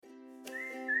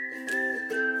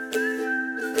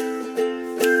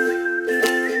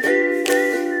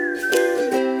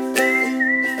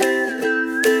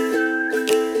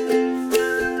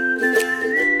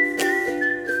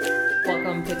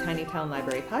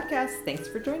Library podcast. Thanks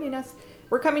for joining us.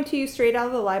 We're coming to you straight out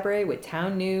of the library with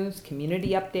town news, community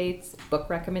updates, book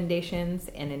recommendations,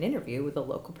 and an interview with a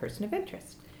local person of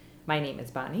interest. My name is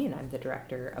Bonnie, and I'm the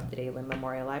director of the Daylin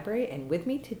Memorial Library. And with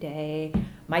me today,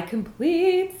 my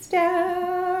complete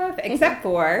staff, except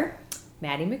for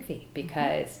Maddie McPhee,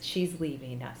 because she's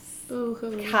leaving us.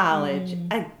 Boo-hoo. College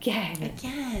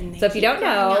again. So if you don't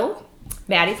know,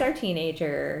 Maddie's our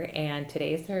teenager, and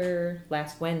today's her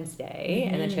last Wednesday,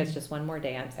 and then she has just one more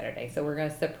day on Saturday. So we're going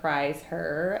to surprise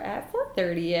her at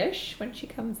 4:30ish when she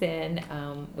comes in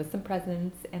with some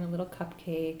presents and a little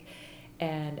cupcake.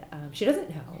 And she doesn't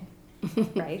know,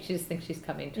 right? She just thinks she's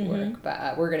coming to work,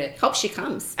 but we're going to... Hope she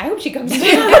comes. I hope she comes too.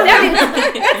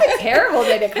 That's a terrible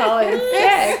day to call in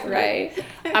sick, right?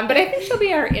 But I think she'll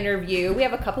be our interview. We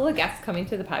have a couple of guests coming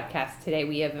to the podcast today.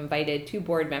 We have invited 2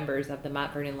 board members of the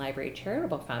Mount Vernon Library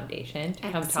Charitable Foundation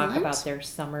to come talk about their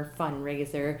summer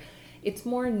fundraiser. It's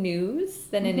more news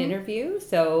than an interview,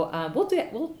 so we'll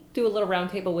do a little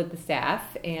roundtable with the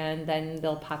staff, and then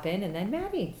they'll pop in, and then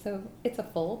Maddie. So it's a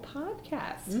full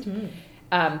podcast.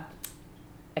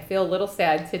 I feel a little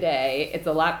sad today. It's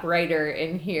a lot brighter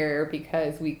in here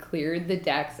because we cleared the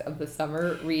decks of the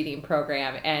summer reading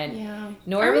program, and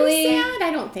normally... Are you sad?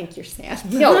 I don't think you're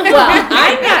sad. No, well,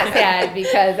 I'm not sad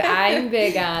because I'm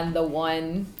big on the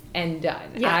one and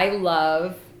done. Yeah. I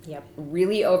love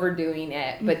really overdoing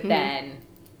it, but then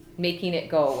making it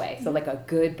go away. So like a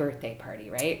good birthday party,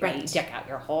 right? Right. You deck out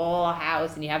your whole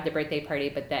house and you have the birthday party,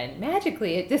 but then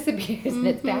magically it disappears and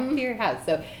it's back to your house.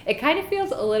 So it kind of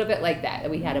feels a little bit like that.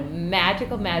 We had a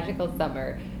magical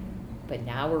summer, but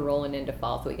now we're rolling into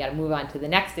fall, so we got to move on to the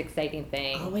next exciting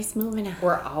thing. Always moving on.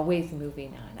 We're always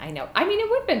moving on. I know. I mean, it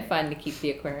would have been fun to keep the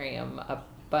aquarium up,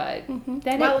 but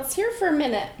then it's here for a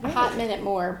minute, a hot minute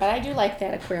more, but I do like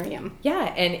that aquarium.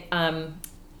 Yeah, and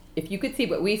if you could see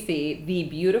what we see, the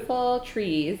beautiful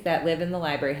trees that live in the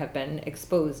library have been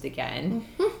exposed again.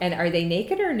 And are they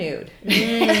naked or nude?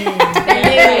 They're nude.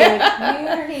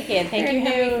 They're naked. Thank you,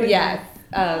 Henry, for Yes.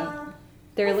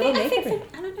 They're a little naked.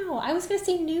 I don't know. I was going to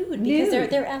say nude because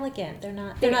they're elegant. They're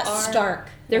not stark.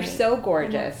 They're so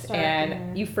gorgeous, They're not stark,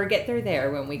 and you forget they're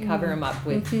there when we cover them up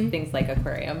with things like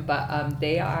aquarium. But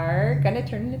they are going to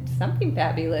turn into something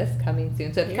fabulous coming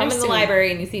soon. So if you come in the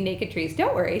library and you see naked trees,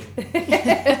 don't worry.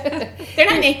 They're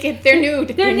not naked. They're nude.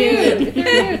 They're nude.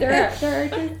 They're nude. They're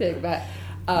artistic. But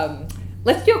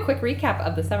let's do a quick recap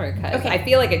of the summer because I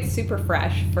feel like it's super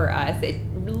fresh for us. It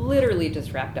literally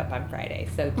just wrapped up on Friday.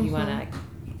 So do you want to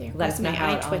let us know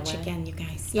how it all went? Again, you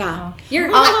guys. Yeah.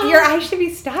 Your eyes should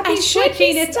be stopping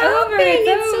twitching. It's over.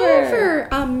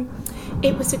 It's over.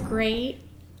 It was a great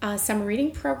summer reading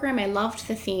program. I loved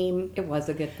the theme. It was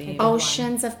a good theme.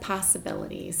 Oceans of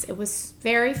possibilities. It was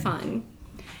very fun.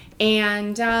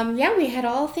 And we had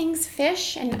all things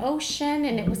fish and ocean,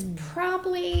 and it was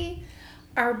probably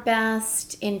our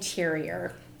best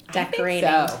interior decorating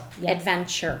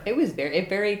adventure. It was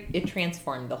it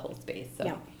transformed the whole space.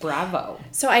 So bravo.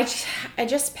 So I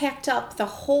just packed up the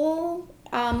whole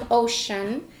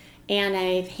ocean, and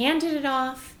I've handed it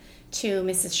off to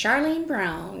Mrs. Charlene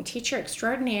Brown, teacher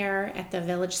extraordinaire at the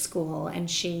village school, and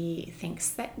she thinks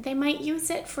that they might use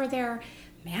it for their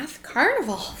math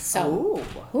carnival. So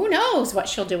who knows what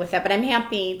she'll do with it, but I'm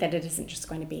happy that it isn't just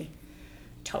going to be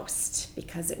toast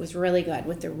because it was really good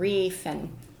with the reef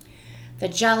and the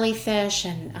jellyfish,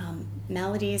 and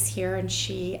Melody's here, and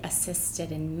she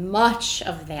assisted in much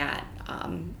of that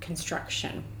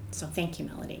construction. So thank you,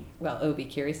 Melody. Well, it would be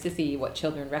curious to see what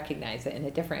children recognize it in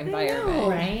a different environment.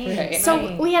 Right.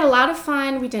 So we had a lot of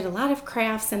fun. We did a lot of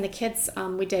crafts, and the kids,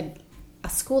 we did a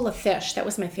school of fish. That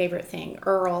was my favorite thing.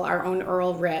 Our own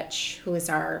Earl Rich, who is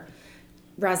our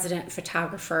resident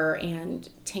photographer and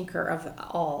tinker of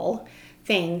all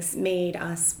things, made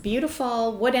us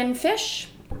beautiful wooden fish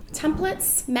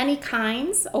templates, many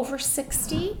kinds, over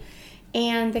 60,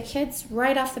 and the kids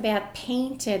right off the bat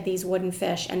painted these wooden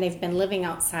fish, and they've been living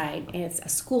outside, and it's a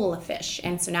school of fish,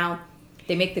 and so now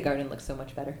they make the garden look so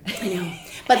much better. I know,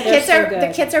 but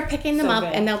the kids are picking them up,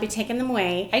 and they'll be taking them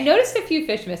away. I noticed a few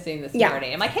fish missing this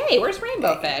morning. I'm like, hey, where's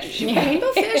Rainbow Fish?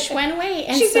 Rainbow Fish went away,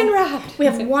 and she's been robbed. We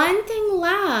have one thing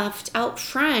left out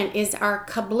front is our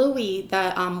Kablooey,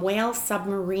 the whale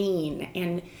submarine,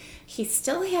 and he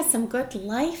still has some good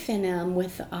life in him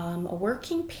with a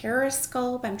working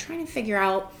periscope. I'm trying to figure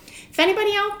out if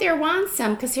anybody out there wants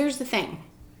him, because here's the thing.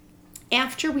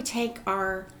 After we take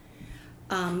our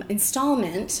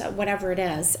installment, whatever it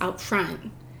is, out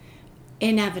front,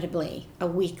 inevitably, a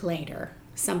week later,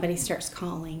 somebody starts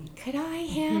calling, could I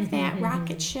have that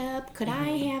rocket ship? Could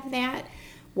I have that?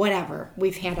 Whatever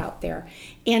we've had out there.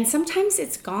 And sometimes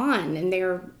it's gone, and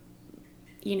they're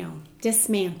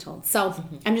dismantled. So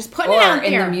I'm just putting it Or out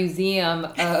in there. the museum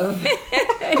of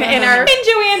in our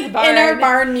Joanne's barn. in our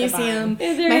barn museum.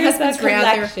 My husband's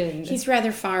collection. he's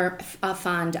rather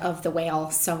fond of the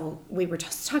whale. So we were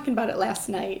just talking about it last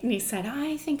night, and he said,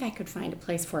 "I think I could find a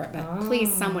place for it, but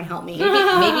please, someone help me."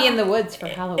 Maybe in the woods for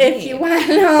Halloween.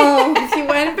 If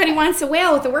anybody wants a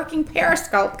whale with a working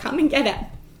periscope, come and get it.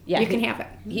 Yeah, you can have it.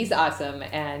 He's awesome,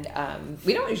 and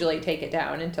we don't usually take it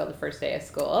down until the first day of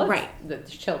school. Right. The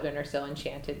children are still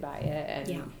enchanted by it, and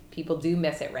Yeah. people do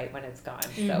miss it right when it's gone.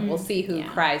 So we'll see who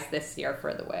cries this year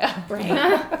for the whale.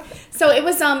 Right. So it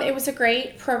was a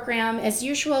great program. As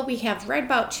usual, we have right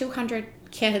about 200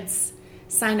 kids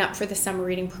sign up for the summer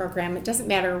reading program. It doesn't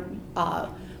matter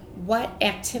what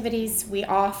activities we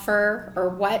offer or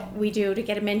what we do to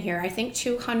get them in here. I think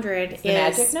 200 the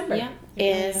magic number. Yeah.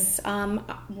 is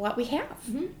what we have.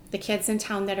 The kids in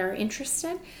town that are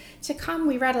interested to come.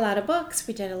 We read a lot of books.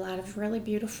 We did a lot of really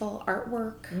beautiful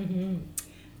artwork.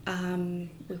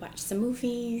 We watched some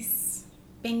movies,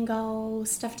 bingo,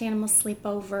 stuffed animal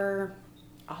sleepover.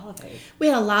 All of it. We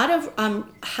had a lot of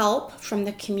help from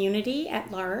the community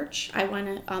at large. I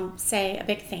want to say a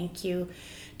big thank you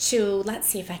to, let's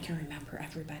see if I can remember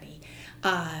everybody.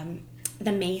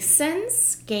 The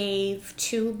Masons gave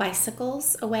 2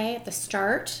 bicycles away at the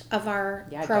start of our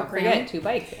program. Don't forget, 2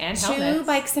 bikes and helmets. 2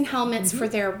 bikes and helmets for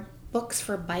their Books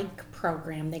for Bike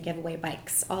program. They give away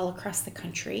bikes all across the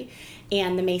country.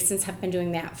 And the Masons have been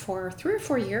doing that for 3 or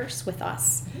 4 years with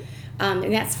us.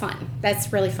 And that's fun.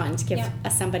 That's really fun to give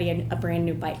somebody a brand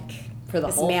new bike. For the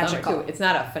It's whole magical. summer, too. It's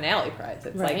not a finale prize.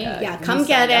 It's like a come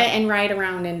get it and ride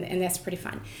around, and that's pretty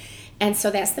fun. And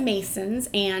so that's the Masons.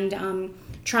 And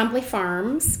Trombley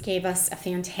Farms gave us a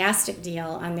fantastic deal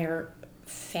on their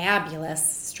fabulous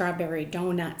strawberry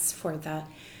donuts for the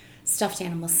stuffed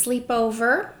animal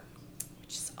sleepover,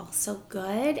 which is also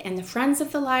good. And the Friends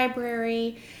of the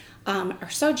Library are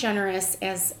so generous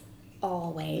as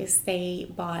always.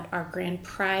 They bought our grand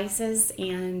prizes.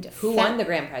 And Who won the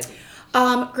grand prizes?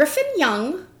 Griffin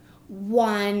Young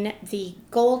won the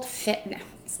goldfish. No,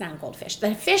 it's not a goldfish.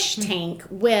 The fish tank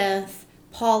with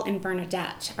Paul and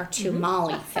Bernadette, our 2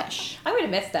 Molly fish. I'm going to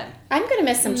miss them. I'm going to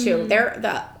miss them too.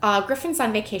 Griffin's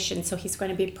on vacation, so he's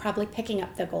going to be probably picking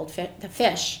up the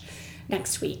fish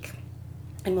next week,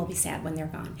 and we'll be sad when they're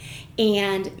gone.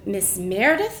 And Miss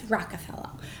Meredith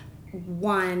Rockefeller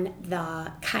won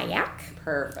the kayak.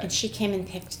 Perfect. And she came and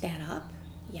picked that up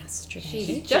yesterday.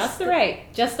 She's just the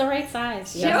right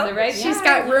size. Yep. The right She's size.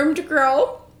 got room to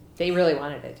grow. They really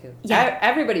wanted it too. Yeah.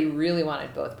 Everybody really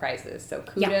wanted both prizes. So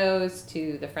kudos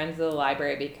to the Friends of the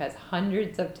Library because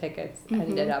hundreds of tickets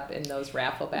ended up in those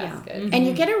raffle baskets. And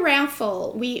you get a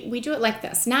raffle. We do it like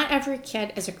this. Not every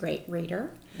kid is a great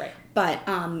reader. Right.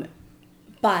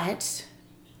 But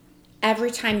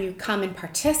every time you come and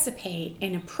participate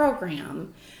in a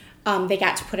program, they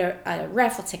got to put a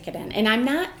raffle ticket in. And I'm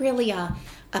not really a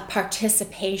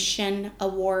participation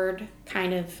award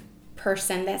kind of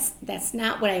person. That's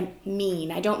not what I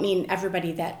mean. I don't mean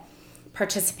everybody that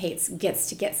participates gets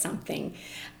to get something.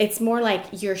 It's more like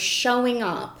you're showing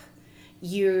up,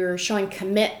 you're showing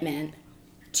commitment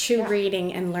to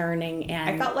reading and learning and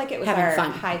I felt like it was having our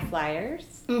fun. high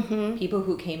flyers, people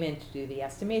who came in to do the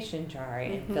estimation jar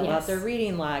and fill out Yes. their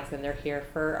reading logs, and they're here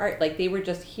for art. Like they were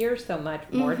just here so much,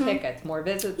 more tickets, more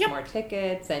visits, more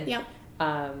tickets, and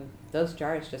those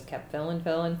jars just kept filling,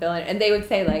 and they would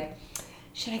say like,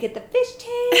 should I get the fish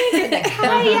tank or the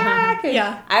kayak?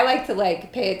 And I like to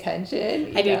pay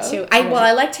attention. I do too.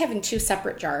 I liked having 2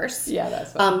 separate jars. Yeah,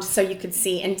 that's fun. So you could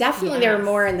see, and definitely there were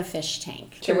more in the fish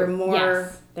tank. True. There were more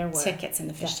Yes, there were. tickets in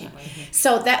the fish tank.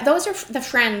 So those are the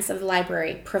Friends of the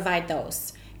Library provide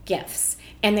those gifts,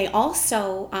 and they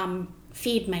also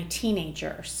feed my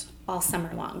teenagers all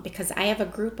summer long because I have a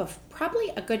group of probably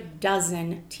a good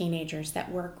dozen teenagers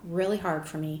that work really hard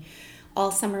for me all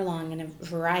summer long in a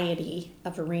variety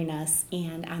of arenas.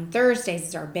 And on Thursdays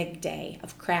is our big day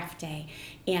of craft day,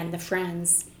 and the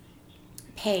Friends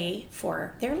pay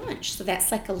for their lunch. So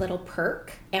that's like a little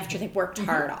perk after they've worked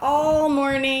hard all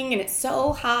morning and it's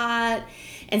so hot.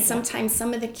 And sometimes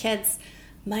some of the kids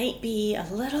might be a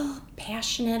little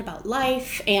passionate about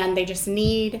life and they just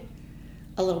need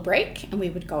a little break, and we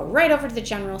would go right over to the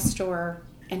general store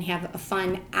and have a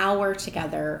fun hour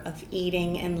together of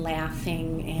eating and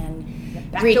laughing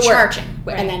and back to recharging.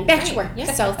 work. And then back to work.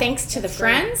 So thanks to the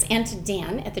Friends and to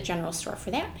Dan at the general store for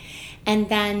that. And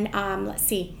then, let's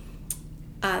see,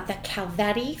 the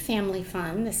Calvetti Family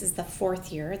Fund, this is the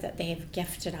 4th year that they've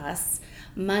gifted us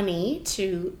money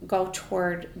to go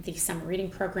toward the summer reading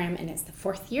program, and it's the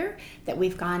 4th year that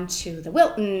we've gone to the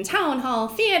Wilton Town Hall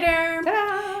Theater.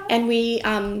 Ta-da! And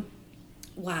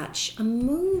watch a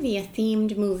movie, a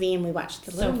themed movie, and we watched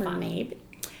The Little Mermaid.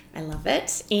 I love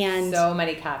it. And so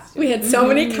many costumes. We had so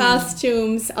many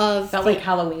costumes of felt like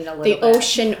Halloween a little the bit.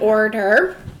 Ocean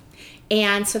Order.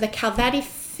 And so the Calvetti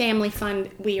Family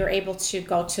Fund, we were able to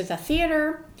go to the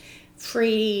theater,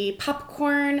 free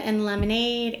popcorn and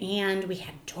lemonade, and we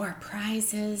had door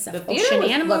prizes of ocean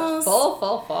animals.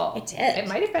 Full. It did. It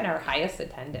might have been our highest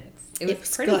attendance. It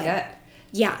was pretty good. good.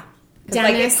 Yeah.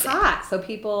 Like it's hot, so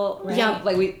people, Yeah.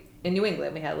 like in New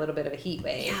England, we had a little bit of a heat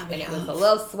wave, and it was a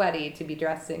little sweaty to be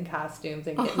dressed in costumes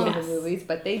and get into the movies,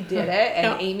 but they did it,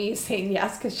 and Amy's saying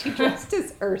yes because she dressed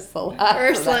as Ursula.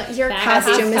 Ursula, your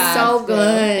costume is so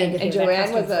good. And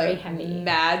Joanne was a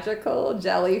magical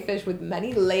jellyfish with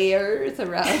many layers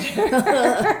around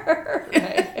her.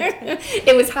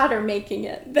 It was hotter making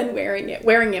it than wearing it.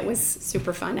 Wearing it was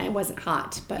super fun. I wasn't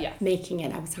hot, but making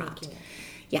it, I was hot.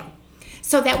 Yeah.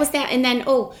 So that was that. And then,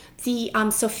 the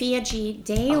Sophia G.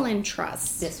 Dalen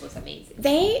Trust. This was amazing.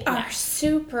 They are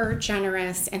super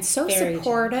generous and so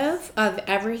supportive of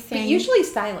everything. But usually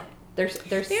silent. They're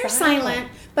silent,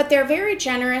 but they're very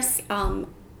generous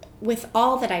with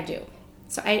all that I do.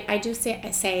 So I do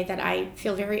say that I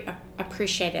feel very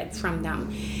appreciated from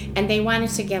them. And they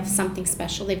wanted to give something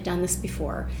special. They've done this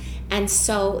before. And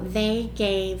so they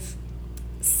gave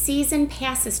season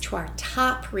passes to our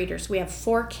top readers. We have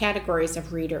 4 categories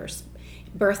of readers: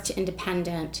 birth to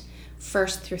independent,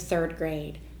 1st through 3rd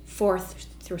grade, 4th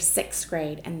through 6th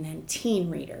grade, and then teen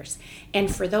readers.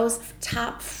 And for those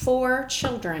top 4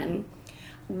 children,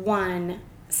 won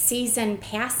season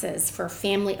passes for a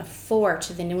family of 4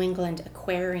 to the New England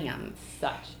Aquarium.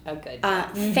 Such a good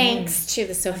thanks to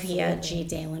the Sophia G.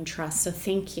 Dalen Trust. So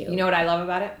thank you. You know what I love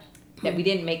about it? That we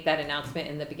didn't make that announcement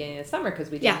in the beginning of the summer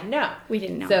because we didn't know. We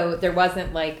didn't know. So there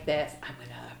wasn't like this, I'm gonna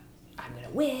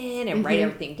win and write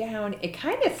everything down. It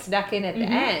kind of snuck in at the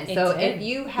end. So if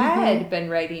you had been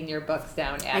writing your books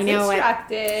down as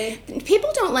instructed.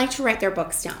 People don't like to write their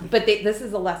books down. But this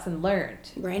is a lesson learned.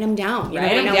 Write them down.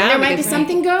 Write them down. There might be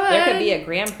something good. There could be a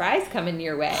grand prize coming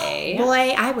your way.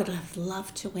 Boy, I would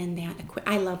love to win that.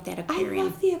 I love that aquarium. I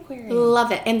love the aquarium.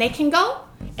 Love it. And they can go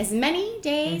as many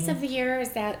days of the year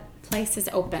as that place is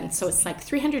open. So it's like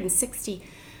 362,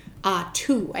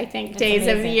 I think, days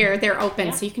of the year they're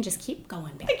open. So you can just keep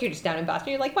going back. I think you're just down in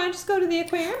Boston. You're like, why don't you just go to the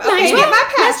aquarium? Okay, get my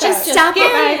pass. Let's just stop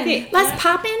it. Let's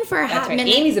pop in for a hot minute.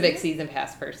 Amy's a big season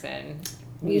pass person.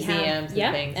 Museums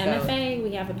and things. MFA,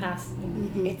 we have a pass.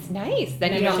 It's nice.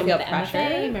 Then you don't feel pressure.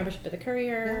 MFA, membership of the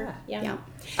Courier. Yeah.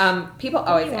 People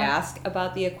always ask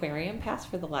about the aquarium pass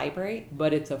for the library,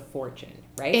 but it's a fortune,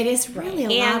 right? It is really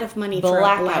a lot of money for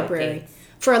a library.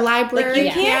 For a library, you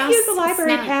can't use a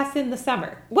library pass in the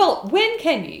summer. Well, when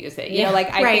can you use it? You know,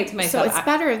 like I think to myself, so it's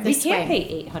better this way. We can't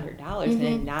pay $800 and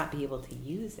then not be able to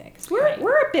use it because we're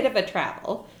a bit of a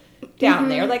travel down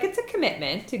there. Like it's a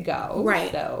commitment to go.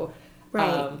 Right. So,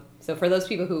 so for those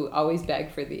people who always beg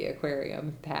for the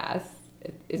aquarium pass,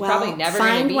 it's probably never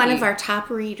going to be. Find one of our top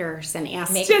readers and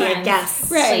ask to be a guest.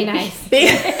 Right. Nice.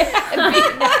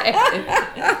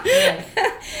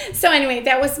 So anyway,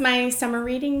 that was my summer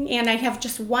reading, and I have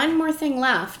just one more thing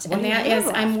left, and that is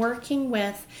I'm working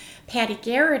with Patty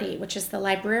Garrity, which is the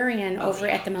librarian over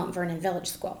at the Mount Vernon Village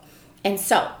School. And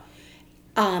so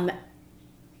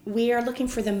we are looking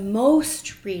for the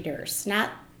most readers,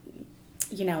 not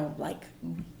like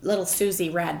little Susie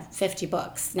read 50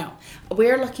 books. No,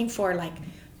 we're looking for like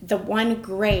the one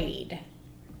grade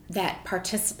that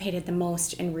participated the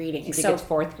most in reading. Do you think it's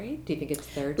 4th grade? Do you think it's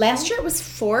 3rd grade? Last year it was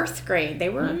 4th grade. They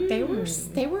were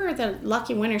the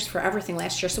lucky winners for everything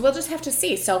last year. So we'll just have to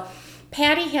see. So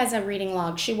Patty has a reading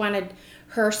log. She wanted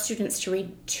her students to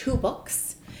read 2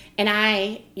 books. And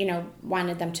I,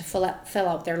 wanted them to fill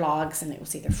out their logs, and it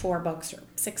was either 4 books or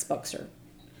 6 books or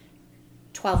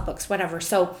 12 books, whatever.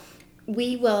 So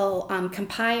we will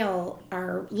compile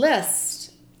our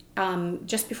list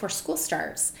just before school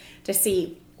starts to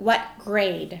see what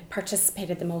grade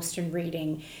participated the most in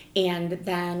reading, and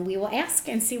then we will ask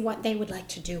and see what they would like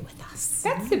to do with us.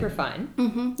 That's super fun.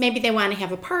 Mm-hmm. Maybe they want to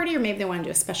have a party, or maybe they want to do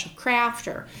a special craft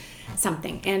or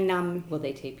something. And will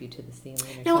they tape you to the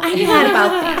ceiling? No, I thought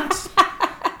about that.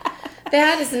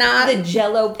 That is not the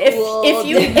Jello pool.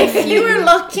 If you are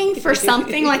looking for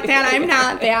something like that, I'm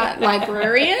not that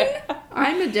librarian.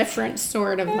 I'm a different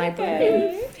sort of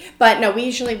librarian. But no, we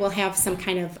usually will have some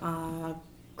kind of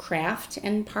craft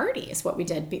and party is what we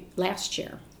did last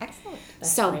year. Excellent.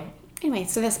 Anyway,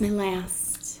 so that's my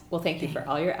last. Well, thank you for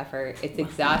all your effort. It's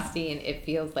exhausting. It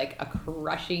feels like a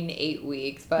crushing 8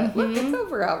 weeks, but look, it's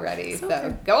over already.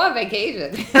 So go on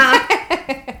vacation.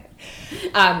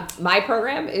 My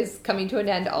program is coming to an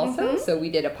end also. So we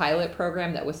did a pilot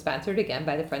program that was sponsored again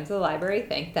by the Friends of the Library.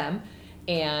 Thank them.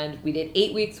 And we did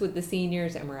 8 weeks with the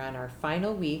seniors, and we're on our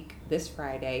final week this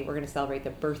Friday. We're going to celebrate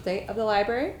the birthday of the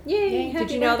library. Yay.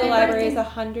 Did you know the library is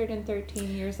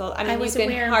 113 years old? I mean, you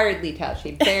can hardly tell.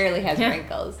 She barely has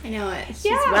wrinkles. I know it.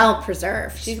 She's well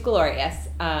preserved. She's glorious,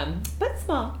 but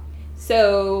small.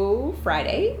 So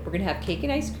Friday, we're going to have cake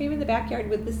and ice cream in the backyard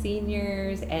with the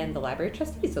seniors, and the library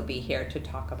trustees will be here to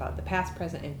talk about the past,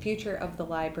 present, and future of the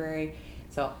library.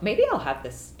 So maybe I'll have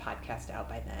this podcast out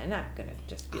by then. I'm going to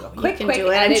just do a quick editing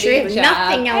I'm sure you have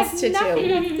nothing else to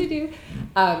do.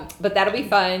 But that'll be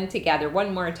fun to gather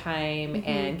one more time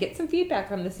and get some feedback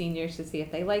from the seniors to see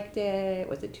if they liked it.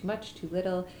 Was it too much, too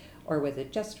little, or was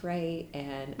it just right?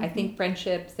 And I think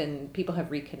friendships and people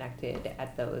have reconnected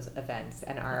at those events.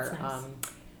 And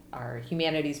our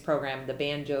humanities program, the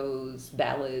banjos,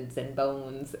 ballads, and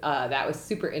bones, that was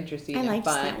super interesting and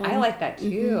fun. That one. I like that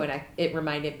too, and it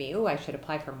reminded me, I should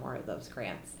apply for more of those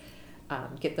grants.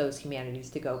 Get those humanities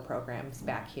to go programs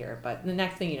back here. But the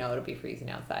next thing you know, it'll be freezing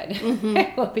outside.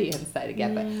 We'll be inside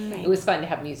again. But it was fun to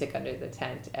have music under the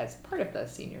tent as part of the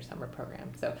senior summer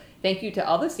program. So thank you to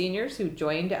all the seniors who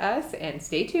joined us, and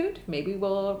stay tuned. Maybe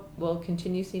we'll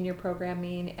continue senior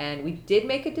programming. And we did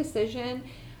make a decision.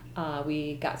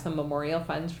 We got some memorial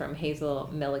funds from Hazel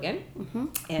Milligan,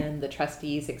 and the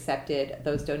trustees accepted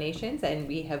those donations, and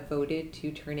we have voted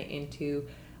to turn it into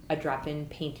a drop-in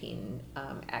painting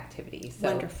activity. So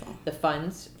wonderful. The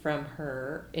funds from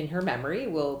her, in her memory,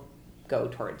 will go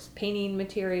towards painting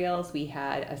materials. We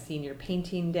had a senior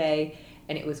painting day,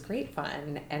 and it was great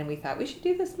fun, and we thought we should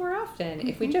do this more often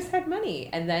if we just had money.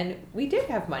 And then we did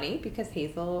have money because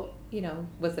Hazel,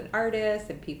 was an artist,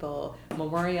 and people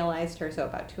memorialized her, so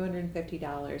about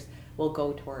 $250 will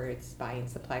go towards buying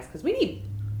supplies, because we need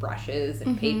brushes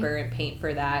and paper and paint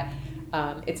for that.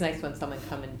 It's nice when someone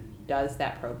comes and does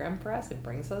that program for us and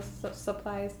brings those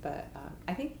supplies, but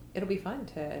I think it'll be fun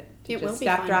to just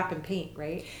stop, drop, and paint,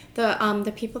 right?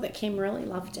 The people that came really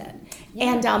loved it.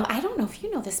 Yeah. And I don't know if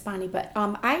you know this, Bonnie, but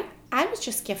I was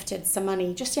just gifted some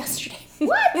money just yesterday.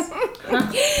 What?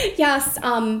 Yes.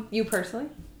 You personally?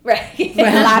 Right.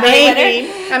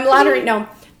 I'm lottery. No.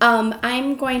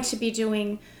 I'm going to be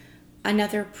doing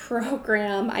another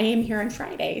program. I am here on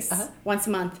Fridays, once a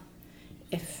month.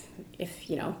 If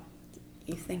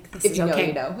you think this is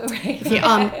okay. Right?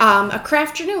 A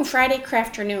crafternoon, Friday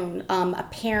crafternoon, a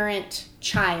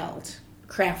parent-child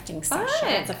crafting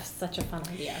session. That's such a fun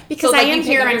idea. Because I am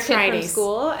here on Fridays. Fridays. From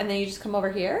school, and then you just come over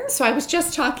here? So I was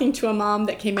just talking to a mom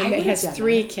that came in that has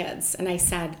 3 kids, and I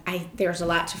said, there's a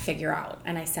lot to figure out.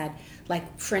 And I said,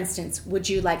 like, for instance, would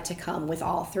you like to come with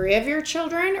all 3 of your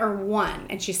children or 1?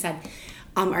 And she said,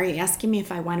 are you asking me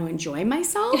if I want to enjoy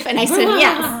myself? And I said,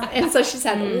 yes. And so she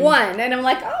said 1. And I'm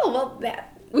like, oh, well,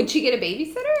 that. Would she get a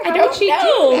babysitter? I don't do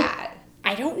that?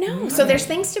 I don't know. So there's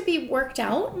things to be worked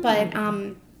out, but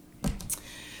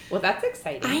well, that's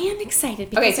exciting. I am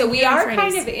excited. Okay, so we are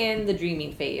kind of in the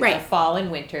dreaming phase of fall and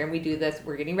winter, and we do this.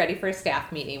 We're getting ready for a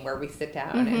staff meeting where we sit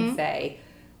down and say,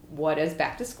 what does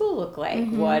back to school look like?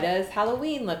 What does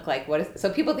Halloween look like?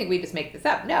 So people think we just make this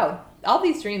up. No, all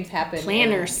these dreams happen.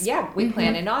 Planners. We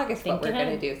plan in August what we're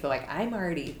going to do. So like I'm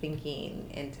already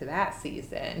thinking into that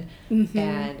season,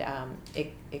 and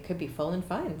it could be full and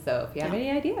fun. So if you have any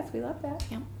ideas, we love that.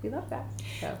 Yeah, we love that.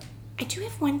 So. I do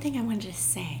have one thing I wanted to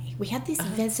say. We had these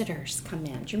visitors come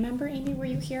in. Do you remember, Amy, were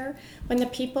you here when the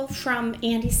people from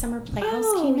Andy's Summer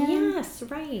Playhouse came in? Yes,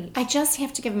 right. I just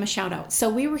have to give them a shout out. So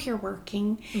we were here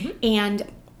working, and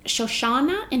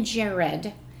Shoshana and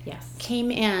Jared came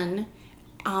in.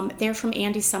 They're from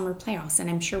Andy's Summer Playhouse, and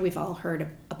I'm sure we've all heard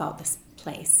about this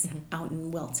place out in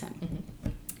Wilton.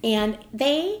 And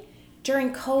they,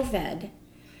 during COVID,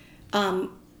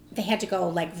 they had to go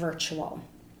like virtual.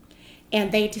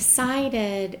 And they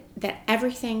decided that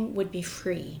everything would be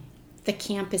free. The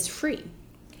camp is free.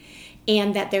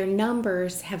 And that their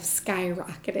numbers have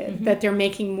skyrocketed, that they're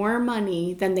making more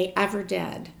money than they ever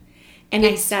did. And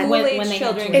I said, when they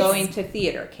children going to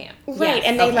theater camp. Right,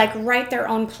 and they like write their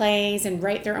own plays and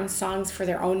write their own songs for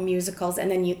their own musicals,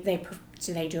 and then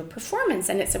they do a performance,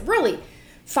 and it's a really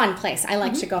fun place. I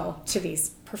like to go to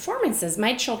these performances.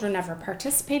 My children never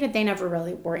participated. They never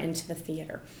really were into the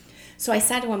theater. So I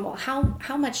said to him, well,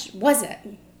 how much was it?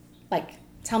 Like,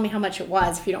 tell me how much it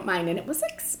was, if you don't mind. And it was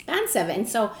expensive. And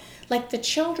so, like, the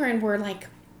children were, like,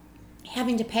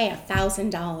 having to pay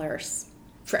 $1,000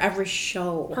 for every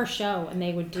show. Per show. And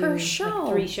they would do per show.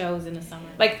 Like 3 shows in the summer.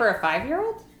 Like for a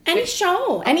 5-year-old? Any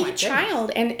show, any my child,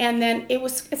 and then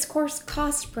it's of course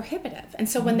cost prohibitive, and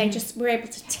so when they just were able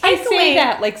to take I away say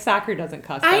that like soccer doesn't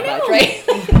cost that I know, much, right?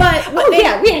 but Oh,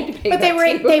 yeah, we had to pay But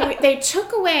that too. they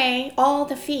took away all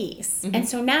the fees, Mm-hmm. and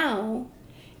so now,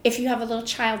 if you have a little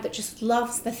child that just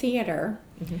loves the theater,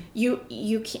 Mm-hmm.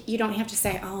 you don't have to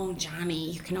say, "Oh,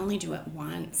 Johnny, you can only do it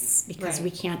once because Right.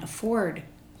 we can't afford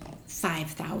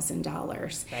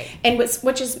 $5,000." Right. And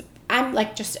which is I'm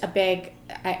like just a big.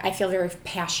 I feel very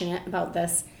passionate about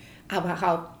this, about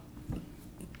how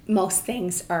most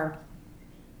things are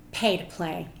pay to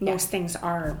play. Most things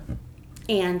are.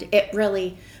 And it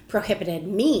really prohibited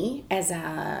me as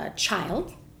a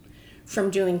child from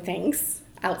doing things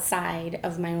outside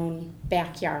of my own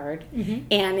backyard.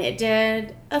 And it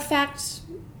did affect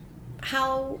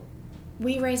how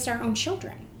we raised our own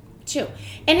children, too.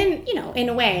 And in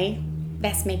a way,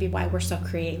 that's maybe why we're so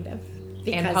creative.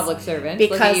 And public servants.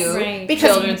 Because, Look at you, Right. because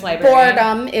children's librarian.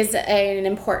 boredom is an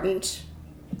important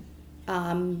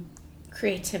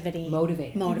creativity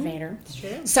motivator. It's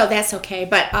true. So that's okay.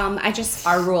 But I just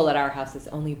Our rule at our house is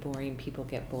only boring people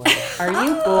get bored. Are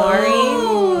you boring?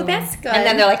 Oh, that's good. And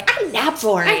then they're like, I'm not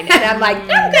boring. And I'm like,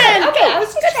 I'm good. Okay, I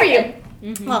was good for you.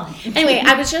 checking. Well, anyway,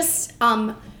 I was just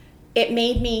it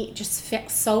made me just feel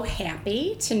so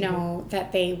happy to know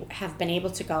that they have been able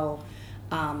to go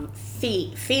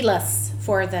feeless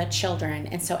for the children.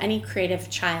 And so any creative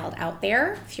child out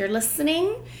there, if you're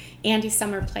listening, Andy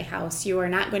Summer Playhouse, you are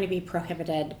not going to be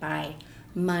prohibited by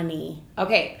money.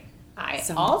 Okay. I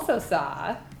So- also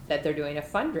saw that they're doing a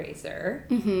fundraiser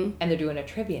and they're doing a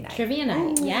trivia night. Trivia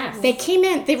night, yes. They came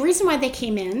in, the reason why they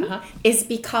came in Uh-huh. is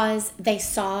because they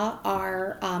saw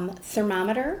our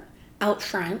thermometer out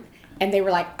front and they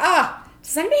were like,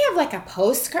 does anybody have like a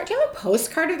postcard? Do you have a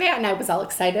postcard of that? And I was all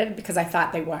excited because I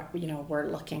thought they were, were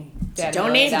looking to $10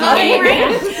 donate million. money,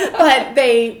 right? But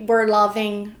they were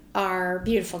loving our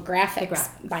beautiful graphics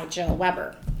by Jill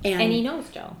Weber. And he knows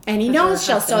Joe. And he Because her knows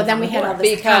Jill. husband So is then on we the had all board.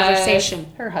 this conversation.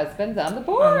 Her husband's on the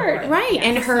board. Right,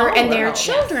 and Yes. her Small and their world.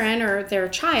 children or their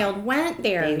child went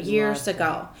there They years loved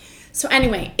ago. So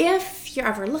anyway, if you're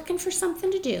ever looking for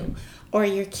something to do, or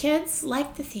your kids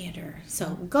like the theater,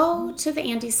 so go to the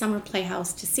Andy Summer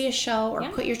Playhouse to see a show, or Yeah.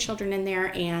 put your children in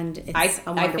there, and it's a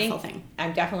I wonderful think thing.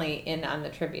 I'm definitely in on the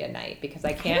trivia night because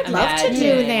I can't would love to imagine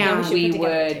do that. we We should put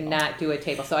together a would table. not do a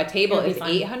table. So a table It'll be is fun.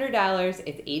 $800.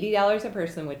 It's $80 a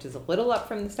person, which is a little up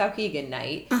from the Skowhegan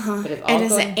night. But it's all And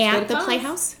is going it to at the cause.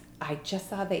 Playhouse? I just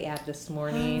saw the ad this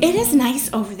morning. It is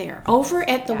nice over there. Over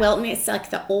at the Yeah. Wilton, it's like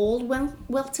the old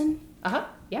Wilton.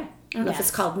 Yeah. I don't know if Yes.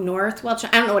 it's called North Wilton.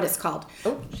 I don't know what it's called.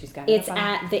 Oh, she's got it. It's up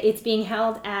on- it's being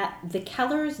held at the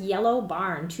Keller's Yellow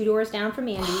Barn, 2 doors down from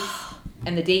Andy's.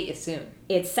 and the date is soon.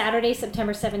 It's Saturday,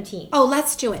 September 17th. Oh,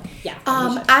 let's do it. Yeah,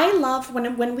 I love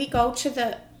when we go to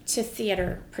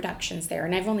theater productions there,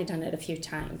 and I've only done it a few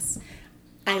times.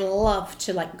 I love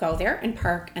to go there and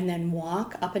park and then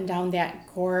walk up and down that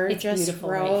It's gorgeous beautiful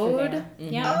right through road. there.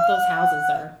 Yeah, those houses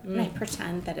are. And I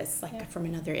pretend that it's from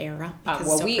another era. because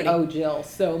Well, it's so we pretty. owe Jill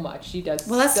so much. She does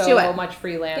Well, let's so do it. much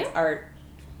freelance art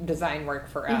design work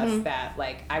for us that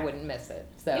I wouldn't miss it.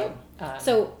 So,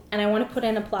 So, and I want to put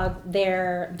in a plug.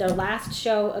 Their last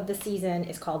show of the season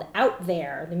is called Out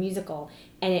There, the musical,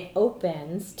 and it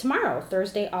opens tomorrow,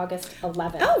 Thursday, August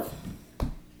 11th. Oh,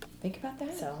 think about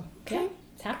that. So, okay. yeah,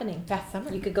 it's happening. Fast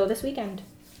summer. You could go this weekend.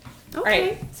 Okay. All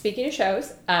right. Speaking of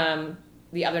shows,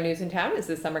 the other news in town is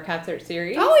the summer concert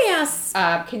series. Oh, yes.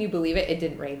 Can you believe it? It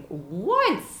didn't rain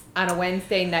once on a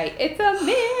Wednesday night. It's a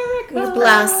miracle. We're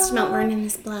blessed. Mount Vernon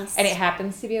is blessed. And it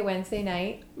happens to be a Wednesday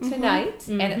night tonight,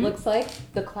 and it looks like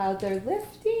the clouds are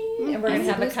lifting, and we're going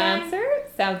to have a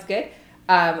concert. Sounds good.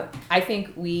 I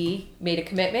think we made a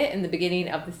commitment in the beginning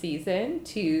of the season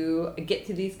to get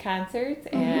to these concerts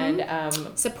and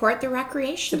support the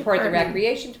recreation support the department.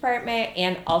 recreation department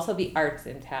and also the arts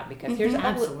in town. Because here's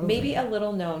maybe a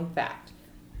little known fact: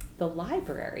 the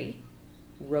library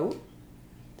wrote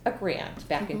a grant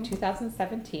back in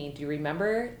 2017. Do you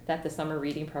remember that the summer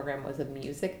reading program was a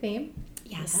music theme?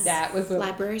 Yes. That was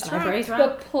Libraries rock. Libraries the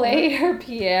rock. player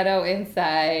piano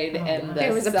inside and the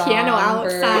There was a songbird, piano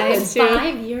outside, too.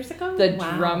 5 years ago? the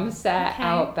Wow. drum set Okay.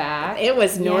 out back. It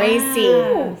was noisy.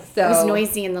 Yeah. So It was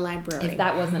noisy in the library. if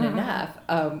that wasn't enough,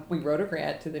 we wrote a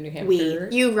grant to the New Hampshire.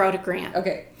 You wrote a grant.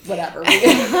 Okay, whatever. We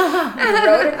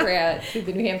wrote a grant to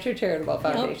the New Hampshire Charitable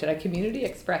Foundation, a Community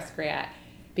Express grant,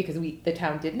 because the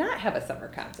town did not have a summer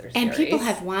concert series. And people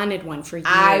have wanted one for years.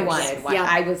 I wanted one. Yeah.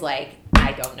 I was like,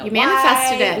 I don't know. You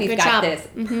manifested why. it. We've Good got job. this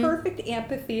perfect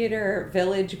amphitheater,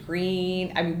 village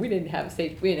green. I mean, we didn't have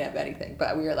stage. We didn't have anything,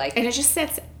 but we were like, And it just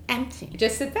sits empty. It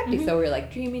just sits empty. So we were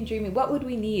like dreaming. What would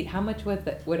we need? How much would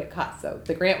it cost? So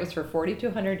the grant was for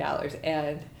 $4,200,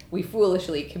 and we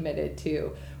foolishly committed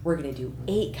to we're going to do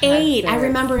 8 concerts. 8. I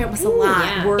remember it was a lot.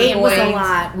 Yeah. 8 was a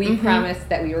lot. We promised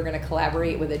that we were going to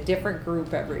collaborate with a different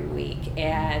group every week,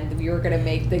 and we were going to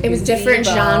make the It was different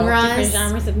genres. Different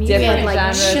genres of music. We had Different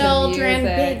like genres of children,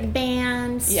 music. big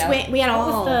bands. Yep. We had What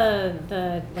all. was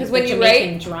the Because like when the you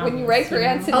Jamaican write drums,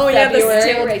 grants in Oh, yeah, the February,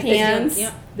 steel right, pans.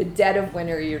 Yep. the dead of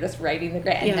winter, you're just writing the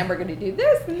grant, Yeah. and then we're going to do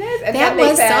this and this, and that then they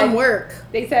was said, some work.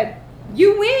 They said,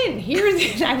 "You win."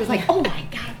 Here's. I was like, "Oh my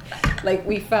god!" Like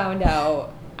we found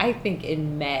out, I think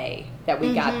in May that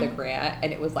we got the grant,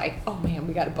 and it was like, "Oh man,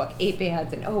 we got to book 8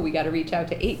 bands, and we got to reach out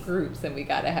to 8 groups, and we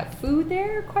got to have food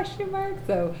there?" Question mark.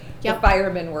 So Yep. the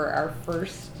firemen were our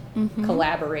first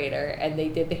collaborator, and they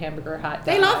did the hamburger hot dog.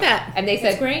 They love that. and they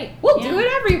That's said, great. "We'll Yeah. do it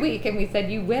every week," and we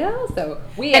said, "You will." So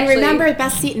we And actually, remember,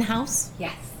 best seat in the house?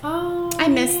 yes. Oh, I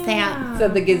missed that. So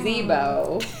the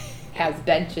gazebo has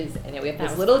benches in it. We have That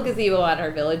this was little gazebo on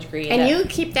our village green. And that- you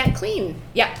keep that clean.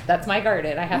 Yeah, that's my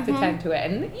garden. I have to tend to it.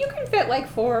 And you can fit like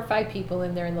 4 or 5 people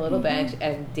in there in the little bench.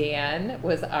 And Dan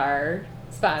was our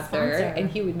sponsor, and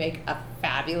he would make a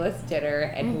fabulous dinner,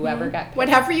 and whoever got picked.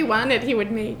 Whatever you wanted, he would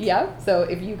make. Yep. So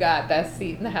if you got best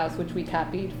seat in the house, which we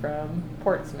copied from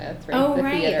Portsmouth, right? Oh, the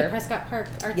right. theater. The Prescott Park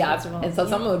Arts Yeah, Festival. and so Yeah.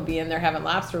 someone would be in there having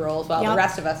lobster rolls while the Yep.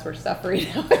 rest of us were suffering.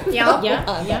 Yep.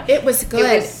 Yeah. It was good.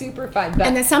 It was super fun. But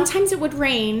And then sometimes it would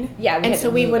rain. Yeah, we and had so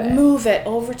to we move would it. move it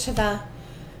over to the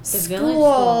village school.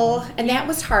 school. And that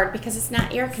was hard because it's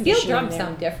not air steel conditioning. drums there.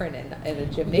 sound different in a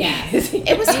gymnasium.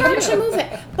 It was hard to move it.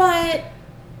 But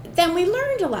then we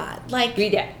learned a lot. Like, We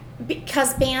did.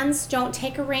 because bands don't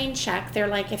take a rain check. They're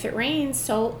like, if it rains,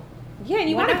 so Yeah, and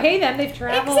you want to Wow. pay them. They've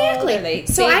traveled. exactly. Or they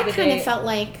So saved I the kind day. of felt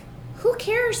like, who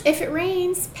cares if it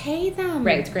rains? Pay them.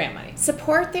 Right, it's grant money.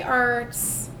 Support the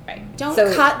arts. Right. Don't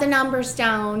So cut the numbers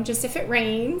down. Just if it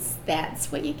rains,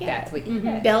 that's what you get. That's what you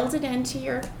get. Build it into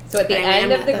your. So at the I'm end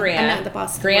not of the I'm grant, not the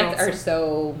boss of the grants world, are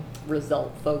so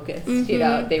result focused. You Mm-hmm.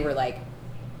 know, they were like,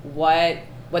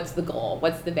 what's the goal?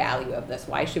 What's the value of this?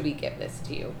 Why should we give this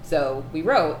to you? So we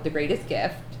wrote the greatest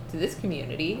gift to this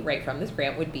community, right from this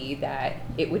grant, would be that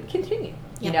it would continue.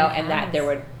 You Yep. know, It and that has. there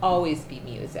would always be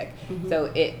music. Mm-hmm. So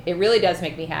it really does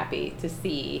make me happy to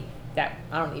see that.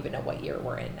 I don't even know what year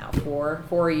we're in now.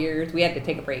 4 years. We had to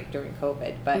take a break during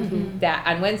COVID, but Mm-hmm. that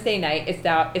on Wednesday night it's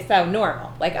now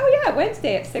normal. Like, oh yeah,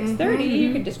 Wednesday at 6:30,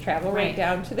 you can just travel right Right.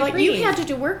 down to the But green. you had to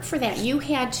do work for that. You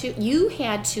had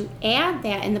to add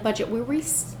that in the budget.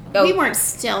 Oh. We weren't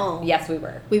still. Yes, we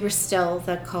were. We were still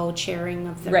the co-chairing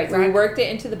of the Right. So we rec. worked it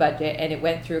into the budget, and it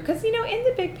went through because in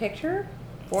the big picture,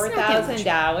 not that much.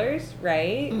 $4,000,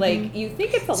 right? Like you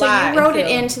think it's a So lot. you wrote it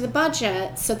until into the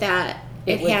budget so that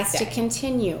It it would has stay. to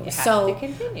continue. It has so to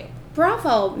continue.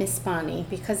 bravo, Miss Bonnie,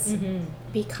 because Mm-hmm.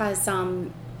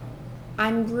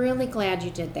 I'm really glad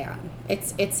you did that.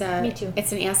 It's a Me too.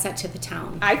 It's an asset to the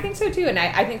town. I think so too, and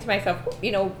I think to myself,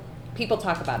 people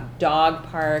talk about dog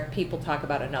park, people talk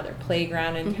about another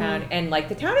playground in town, and like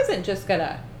the town isn't just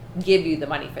gonna give you the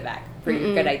money for that for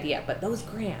your good idea, but those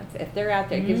grants, if they're out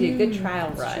there, it gives you a good trial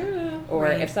run. true. Or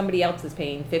Right. if somebody else is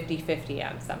paying 50-50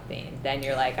 on something, then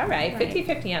you're like, all right, Right.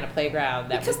 50-50 on a playground.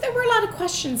 That Because there were a lot of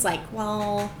questions like,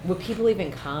 well, would people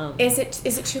even come? is it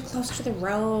too close to the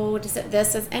road? Is it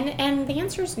this? And the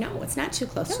answer is no. It's not too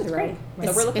close to the road. So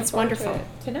It's, we're looking it's forward wonderful. to it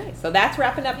tonight. So that's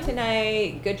wrapping up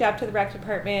tonight. Good job to the rec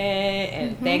department,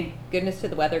 and thank goodness to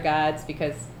the weather gods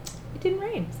because it didn't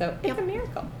rain. So it's Yep. a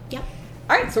miracle. Yep.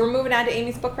 All right, so we're moving on to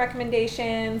Amy's book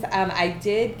recommendations. I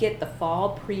did get the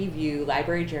fall preview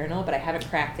library journal, but I haven't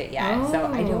cracked it yet, so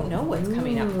I don't know what's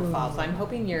coming up for fall. So I'm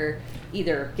hoping you're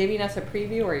either giving us a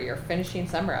preview or you're finishing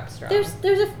summer up strong. There's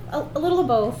a little of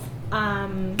both.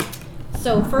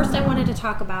 So first, I wanted to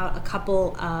talk about a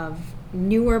couple of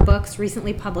newer books,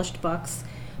 recently published books.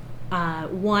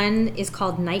 One is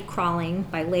called Night Crawling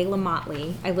by Layla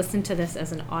Motley. I listened to this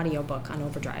as an audiobook on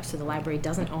Overdrive, so the library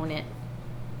doesn't own it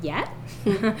yet.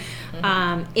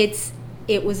 It's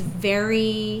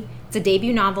a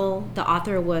debut novel. The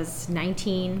author was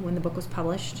 19 when the book was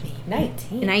published.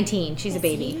 19. 19. She's a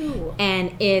baby, you.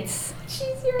 and it's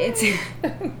She's your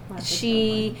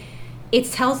it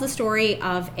tells the story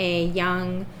of a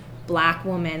young black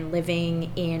woman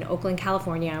living in Oakland,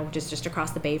 California, which is just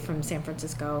across the bay from San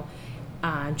Francisco,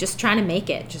 just trying to make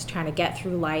it, just trying to get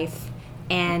through life,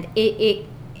 and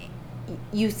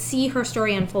you see her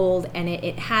story unfold, and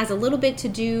it has a little bit to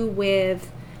do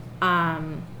with I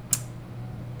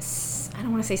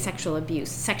don't want to say sexual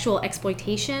abuse, sexual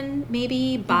exploitation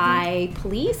maybe by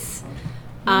police,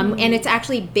 and it's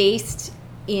actually based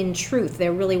in truth.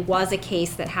 There really was a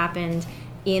case that happened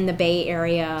in the Bay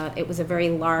Area. It was a very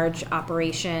large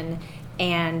operation,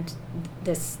 and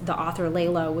the author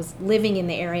Layla was living in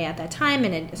the area at that time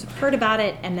and had heard about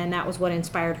it, and then that was what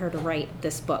inspired her to write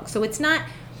this book. So it's not,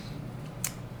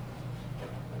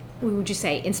 what would you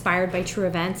say, inspired by true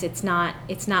events. It's not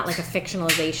like a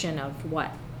fictionalization of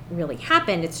what really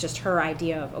happened. It's just her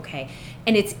idea of, okay,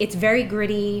 and it's very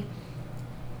gritty.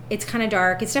 It's kind of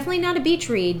dark. It's definitely not a beach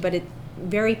read, but it's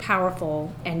very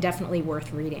powerful and definitely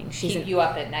worth reading. Keep you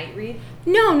up at night read?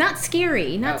 No, not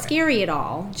scary. Not scary at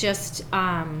all. Just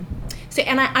so,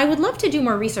 and I would love to do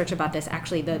more research about this.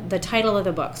 Actually, the title of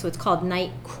the book. So it's called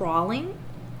Night Crawling,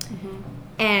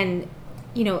 and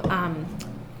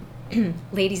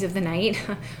ladies of the night,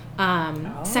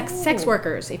 sex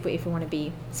workers. If we want to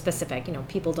be specific,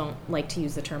 people don't like to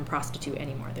use the term prostitute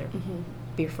anymore. They're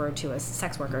be referred to as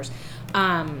sex workers.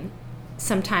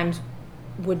 Sometimes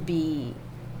would be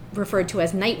referred to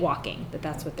as night walking,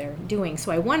 that's what they're doing.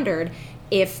 So I wondered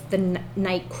if the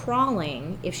Night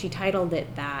Crawling, if she titled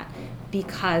it that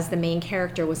because the main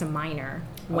character was a minor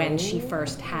when she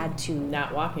first had to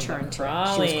not walking, turn to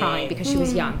crawling. She was crawling because she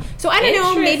was young. So I don't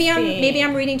know, maybe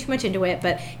I'm reading too much into it,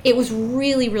 but it was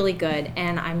really, really good,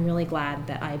 and I'm really glad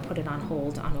that I put it on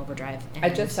hold on Overdrive. I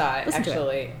just saw it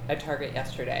actually at Target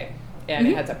yesterday. And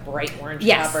it has a bright orange cover.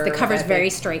 Yes, the cover's very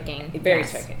striking. Very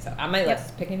striking. So on my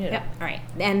list, picking it up. All right.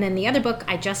 And then the other book,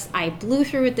 I blew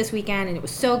through it this weekend, and it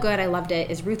was so good. I loved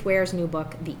it. Is Ruth Ware's new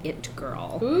book, The It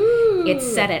Girl. Ooh. It's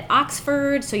set at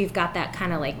Oxford, so you've got that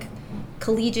kind of like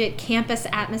collegiate campus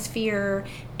atmosphere,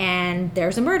 and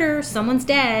there's a murder. Someone's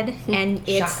dead, and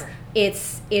it's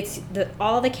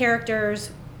all the characters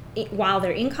while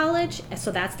they're in college.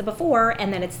 So that's the before,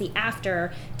 and then it's the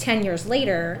after 10 years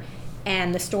later.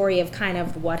 And the story of kind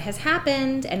of what has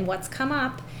happened and what's come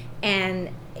up.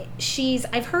 And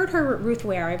I've heard her, Ruth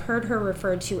Ware, I've heard her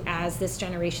referred to as this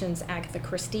generation's Agatha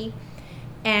Christie.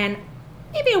 And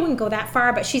maybe I wouldn't go that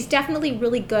far, but she's definitely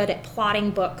really good at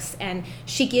plotting books. And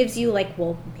she gives you like,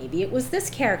 well, maybe it was this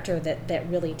character that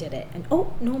really did it. And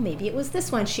oh, no, maybe it was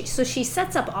this one. So she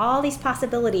sets up all these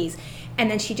possibilities. And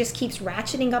then she just keeps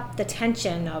ratcheting up the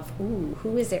tension of, ooh,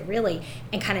 who is it really?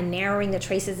 And kind of narrowing the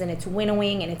traces, and it's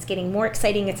winnowing, and it's getting more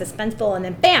exciting, it's suspenseful, and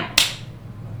then bam!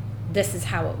 This is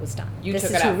how it was done. This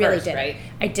took it out first, right?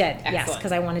 I did, Excellent. Yes,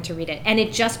 because I wanted to read it. And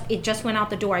it just went out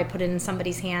the door. I put it in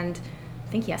somebody's hand,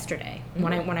 I think yesterday,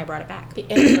 when I brought it back. The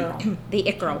It Girl. The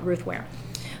It Girl, Ruth Ware.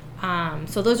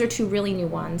 So those are two really new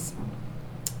ones.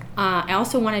 I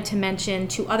also wanted to mention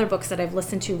two other books that I've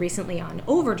listened to recently on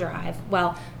Overdrive.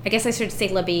 Well, I guess I should say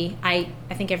Libby. I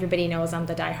think everybody knows I'm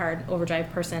the diehard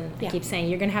Overdrive person. Yeah. I keep saying,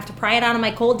 you're going to have to pry it out of my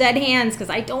cold, dead hands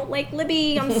because I don't like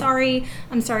Libby. I'm sorry.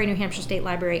 I'm sorry, New Hampshire State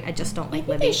Library. I just don't like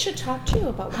Libby. Maybe they should talk to you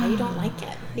about why you don't like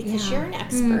it because you're an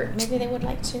expert. Maybe they would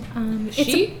like to.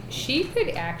 She could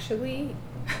actually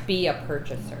be a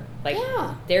purchaser. Like,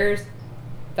 there's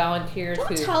volunteers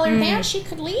Don't tell her that. She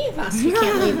could leave us. You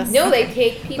can't leave us. No, they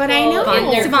take people but I know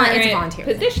in their current volunteer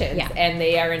positions, and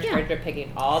they are in charge of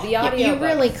picking all the audio. You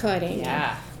really could, Amy.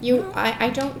 Yeah. I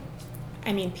don't.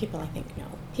 I mean, people I think know.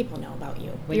 People know about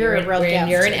you. When you're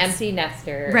an empty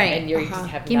nester, right? And you just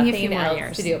have nothing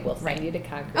else to do. We'll send you to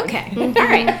Concord. Okay. All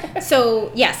right.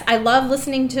 So yes, I love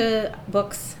listening to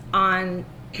books on,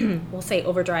 we'll say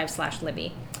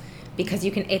Overdrive/Libby, because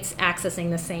it's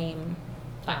accessing the same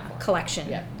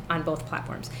collection on both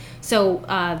platforms. So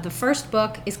the first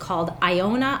book is called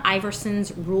Iona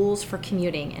Iverson's Rules for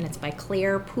Commuting, and it's by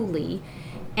Claire Pooley.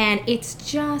 And it's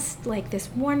just like this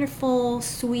wonderful,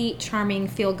 sweet, charming,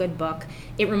 feel-good book.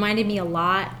 It reminded me a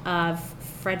lot of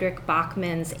Frederick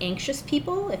Bachman's Anxious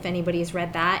People, if anybody's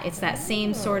read that. It's that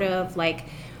same sort of like,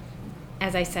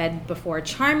 as I said before,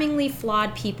 charmingly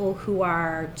flawed people who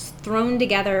are thrown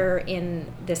together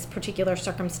in this particular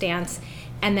circumstance,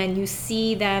 and then you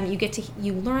see them,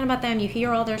 you learn about them, you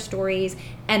hear all their stories,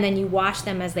 and then you watch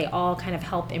them as they all kind of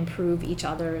help improve each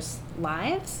other's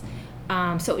lives.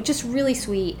 So it's just really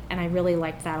sweet, and I really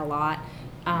liked that a lot.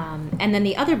 And then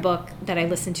the other book that I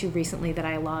listened to recently that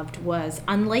I loved was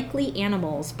Unlikely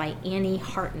Animals by Annie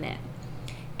Hartnett.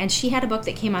 And she had a book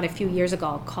that came out a few years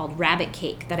ago called Rabbit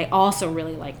Cake that I also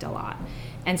really liked a lot.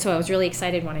 And so I was really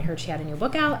excited when I heard she had a new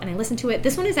book out, and I listened to it.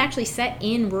 This one is actually set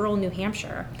in rural New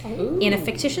Hampshire, in a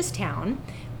fictitious town,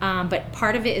 but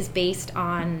part of it is based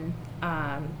on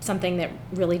something that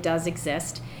really does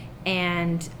exist.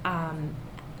 And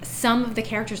some of the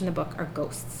characters in the book are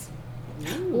ghosts.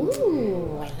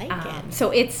 Ooh, I like it. So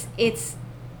it's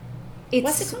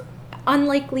What's it called?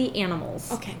 Unlikely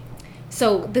Animals. Okay.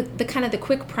 So the kind of the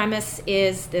quick premise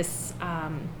is this.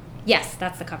 Yes,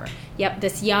 that's the cover. Yep,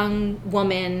 this young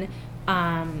woman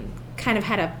kind of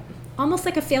had almost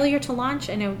like a failure to launch.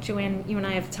 I know, Joanne, you and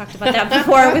I have talked about that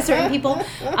before with certain people.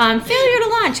 Failure to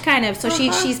launch, kind of. So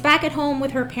she's back at home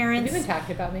with her parents. Have you been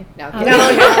talking about me? No.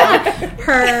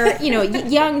 Her,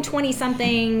 young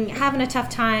 20-something, having a tough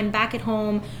time, back at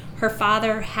home. Her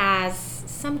father has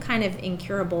some kind of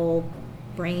incurable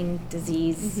brain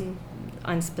disease,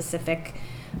 unspecific.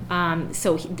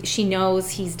 So she knows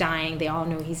he's dying. They all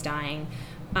know he's dying.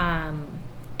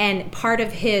 And part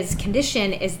of his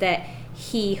condition is that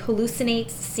he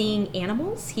hallucinates seeing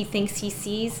animals. He thinks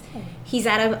he's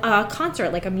at a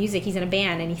concert, like a music, he's in a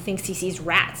band, and he thinks he sees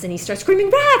rats, and he starts screaming,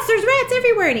 rats, there's rats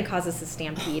everywhere, and he causes a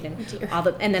stampede, and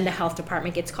and then the health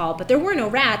department gets called. But there were no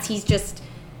rats. He's just,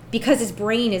 because his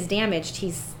brain is damaged,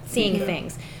 he's seeing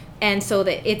things. And so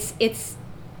that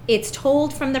it's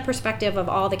told from the perspective of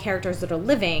all the characters that are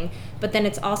living, but then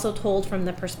it's also told from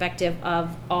the perspective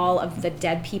of all of the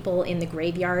dead people in the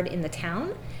graveyard in the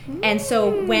town. And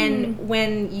so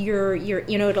when you're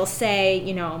it'll say,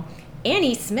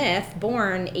 Annie Smith,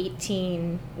 born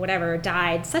 18 whatever,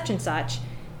 died such and such,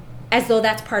 as though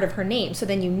that's part of her name. So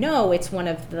then it's one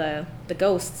of the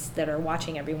ghosts that are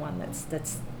watching everyone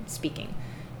that's speaking.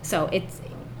 So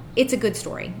it's a good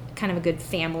story, kind of a good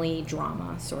family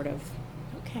drama sort of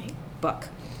book.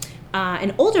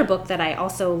 An older book that I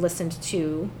also listened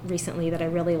to recently that I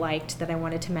really liked, that I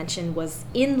wanted to mention, was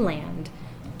Inland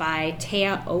by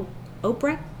Taya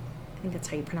Oprah. I think that's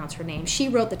how you pronounce her name. She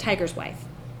wrote The Tiger's Wife.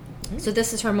 So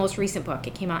this is her most recent book.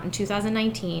 It came out in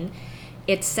 2019.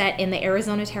 It's set in the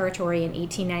Arizona Territory in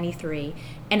 1893.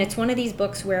 And it's one of these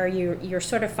books where you're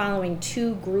sort of following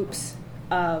two groups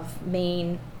of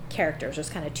main characters. There's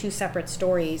kind of two separate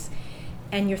stories.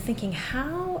 And you're thinking,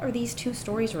 how are these two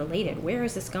stories related? Where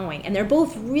is this going? And they're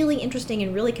both really interesting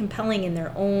and really compelling in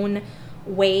their own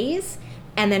ways.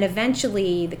 And then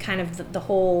eventually, the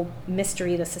whole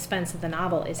mystery, the suspense of the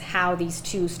novel is how these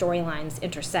two storylines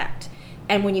intersect.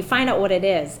 And when you find out what it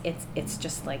is, it's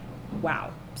just like,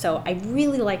 wow. So I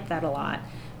really liked that a lot.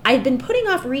 I'd been putting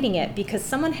off reading it because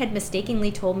someone had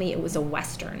mistakenly told me it was a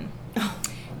Western.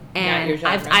 And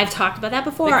I've talked about that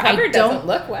before. The cover doesn't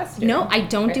look Western. No, I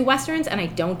don't do Westerns, and I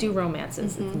don't do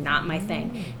romances. It's not my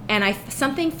thing. And I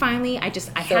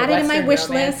had it in my wish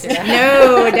list. Yeah.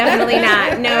 No, definitely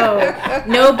not.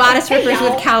 No bodice rippers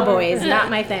with cowboys. Not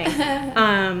my thing.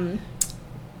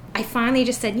 I finally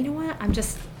just said, you know what?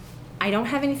 I don't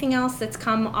have anything else that's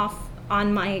come off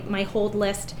on my hold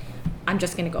list. I'm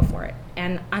just going to go for it.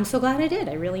 And I'm so glad I did.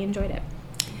 I really enjoyed it.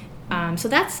 So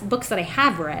that's books that I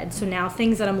have read. So now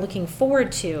things that I'm looking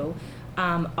forward to.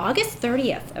 August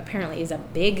 30th apparently is a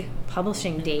big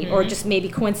publishing date, or just maybe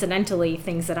coincidentally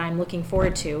things that I'm looking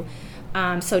forward to.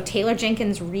 So Taylor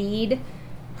Jenkins Reid,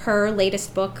 her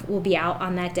latest book will be out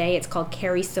on that day. It's called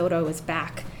Carrie Soto is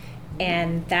Back.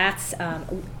 And that's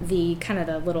the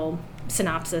little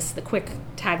synopsis, the quick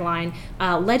tagline.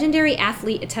 Legendary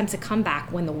athlete attempts a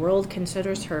comeback when the world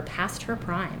considers her past her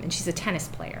prime. And she's a tennis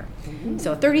player.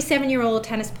 So a 37-year-old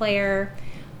tennis player.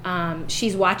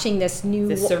 She's watching this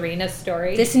Serena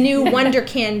story. This new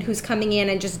wonderkind who's coming in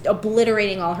and just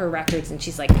obliterating all her records. And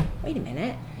she's like, wait a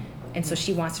minute. And so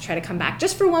she wants to try to come back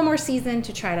just for one more season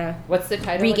to try to What's the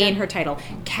title regain again? Her title.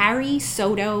 Carrie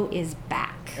Soto is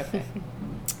Back. Okay.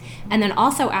 And then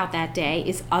also out that day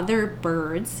is Other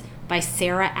Birds by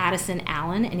Sarah Addison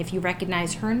Allen. And if you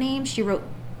recognize her name, she wrote,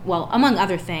 well, among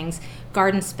other things,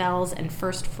 Garden Spells and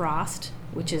First Frost,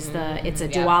 which is it's a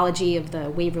duology of the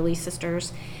Waverly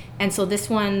Sisters. And so this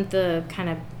one, the kind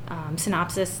of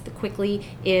synopsis, quickly,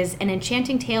 is an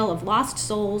enchanting tale of lost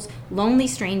souls, lonely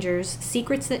strangers,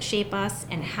 secrets that shape us,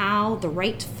 and how the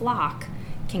right flock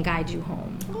can guide you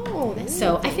home. Oh, that's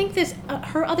so I think this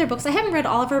her other books, I haven't read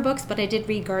all of her books, but I did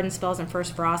read Garden Spells and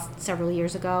First Frost several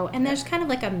years ago, and there's kind of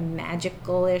like a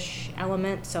magical-ish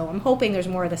element, so I'm hoping there's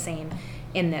more of the same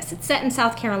in this. It's set in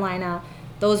South Carolina.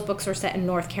 Those books are set in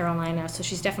North Carolina, so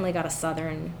she's definitely got a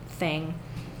southern thing.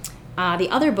 The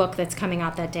other book that's coming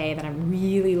out that day that I'm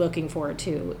really looking forward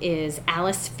to is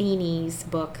Alice Feeney's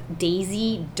book,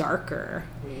 Daisy Darker.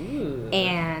 Ooh.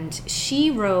 And she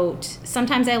wrote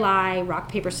Sometimes I Lie, Rock,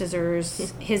 Paper,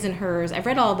 Scissors, His and Hers. I've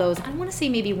read all those. I want to say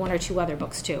maybe one or two other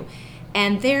books too.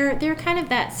 And they're kind of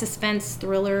that suspense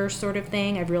thriller sort of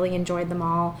thing. I've really enjoyed them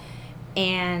all.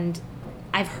 And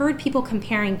I've heard people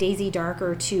comparing Daisy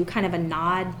Darker to kind of a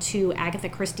nod to Agatha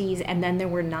Christie's And Then There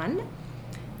Were None.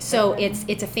 So it's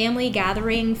a family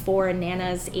gathering for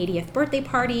Nana's 80th birthday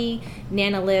party.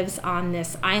 Nana lives on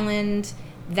this island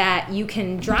that you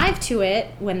can drive to it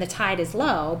when the tide is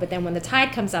low, but then when the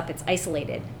tide comes up, it's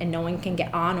isolated, and no one can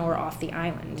get on or off the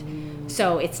island.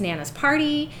 So it's Nana's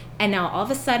party, and now all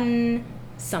of a sudden,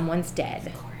 someone's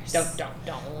dead.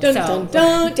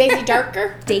 Daisy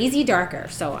Darker. Daisy Darker.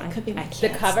 So Could be my The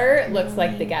kids. cover looks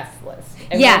like the guest list.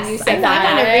 And Yes, when you I said thought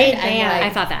that. I'm I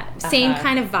thought that same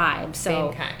kind of vibe.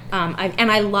 So, Same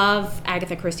kind. I love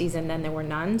Agatha Christie's And Then There Were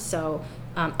None. So,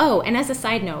 and as a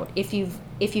side note, if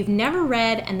you've never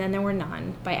read And Then There Were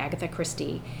None by Agatha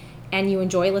Christie, and you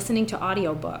enjoy listening to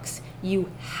audiobooks,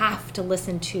 you have to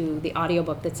listen to the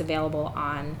audiobook that's available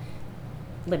on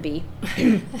Libby.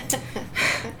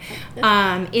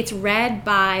 It's read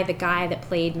by the guy that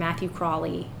played Matthew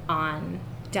Crawley on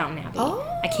Downton Abbey.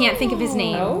 I can't think of his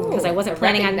name because I wasn't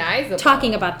planning on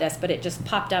talking about this, but it just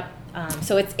popped up.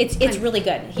 So it's really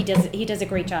good. He does a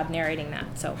great job narrating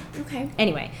that. So Okay.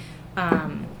 anyway,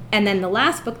 and then the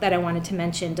last book that I wanted to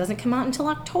mention doesn't come out until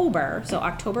October. So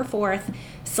October 4th,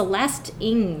 Celeste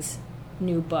Ng's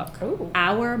new book,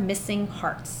 Our Missing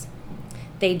Hearts.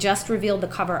 They just revealed the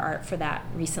cover art for that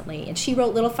recently. And she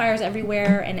wrote Little Fires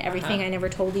Everywhere and Everything I Never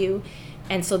Told You.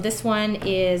 And so this one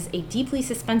is a deeply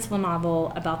suspenseful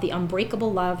novel about the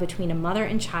unbreakable love between a mother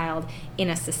and child in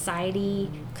a society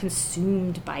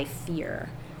consumed by fear.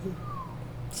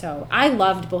 So I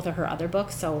loved both of her other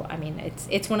books. So, I mean,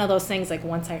 it's one of those things, like,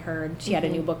 once I heard she had a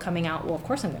new book coming out, well, of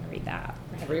course I'm going to read that.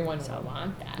 Everyone will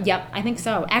want that. Yep, I think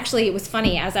so. Actually, it was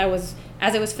funny as I was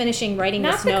finishing writing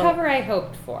Not this the note. cover I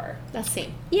hoped for. Let's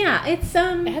see. Yeah, it's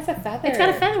It has a feather. It's got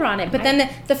a feather on it, but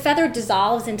then the feather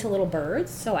dissolves into little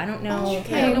birds. So I don't know.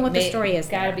 Okay. I don't know what the story is.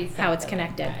 Gotta there, be how it's something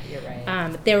like connected. that. You're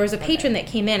right. There was a patron that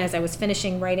came in as I was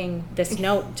finishing writing this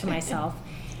note to myself,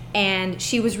 and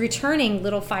she was returning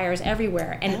Little Fires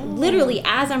Everywhere. And literally,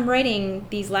 as I'm writing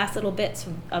these last little bits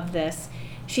of this,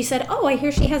 she said, "Oh, I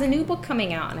hear she has a new book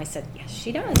coming out." And I said, "Yes,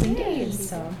 she does indeed."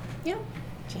 So yeah,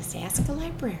 Just ask a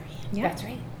librarian. yeah, That's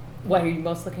right. What are you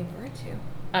most looking forward to?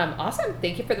 Awesome.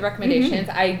 Thank you for the recommendations.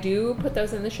 I do put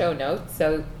those in the show notes.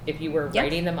 So if you were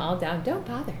writing them all down, don't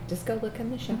bother. Just go look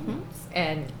in the show notes.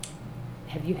 And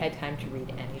have you had time to read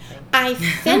anything? I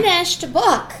finished a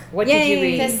book What did you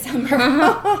read? this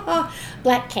summer.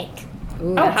 Black Cake.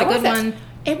 Ooh, that's how a good was it? one.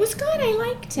 It was good. I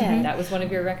liked it. That was one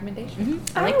of your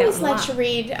recommendations. I like I that always one a like to lot.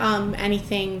 read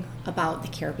anything about the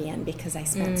Caribbean because I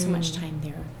spent so much time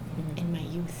there in my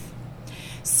youth.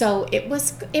 So it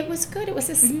was good. It was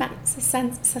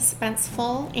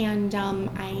suspenseful, and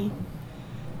I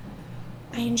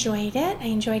enjoyed it. I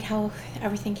enjoyed how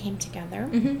everything came together.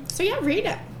 So yeah, read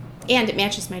it, and it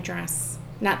matches my dress.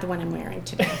 Not the one I'm wearing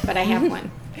today, but I have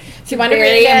one. If you want to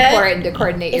Very read it, important to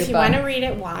coordinate your if you want to read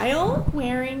it while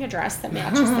wearing a dress that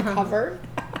matches the cover,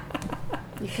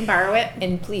 you can borrow it.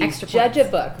 And please Extra judge a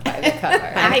book by the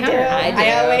cover. I do.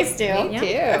 I always do. Me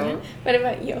too. What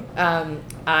about you?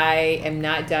 I am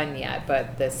not done yet,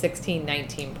 but the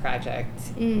 1619 project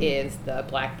is the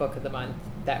Black Book of the Month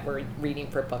that we're reading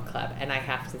for book club. And I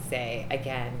have to say,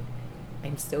 again,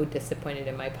 I'm so disappointed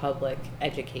in my public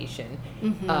education.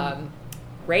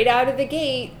 Right out of the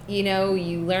gate, you know,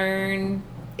 you learn,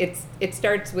 it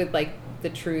starts with, like, the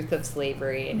truth of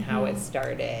slavery and how it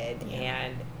started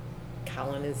and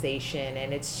colonization.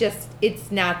 And it's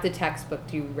not the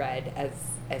textbook you read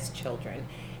as children.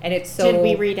 And it's so... Did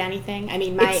we read anything? I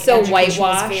mean, my it's so education was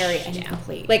whitewashed. very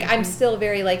incomplete. Like, I'm still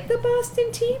very, like, the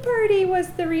Boston Tea Party was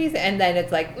the reason. And then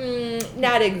it's like,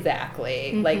 not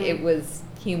exactly. Like, it was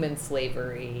human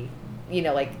slavery. You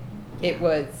know, like, it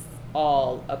was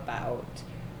all about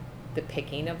the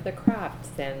picking of the crops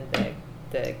and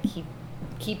the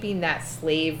keeping that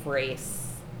slave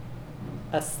race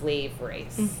a slave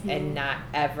race and not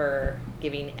ever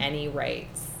giving any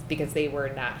rights because they were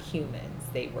not humans.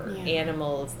 They were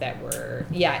animals that were,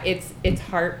 it's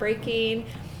heartbreaking.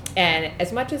 And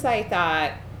as much as I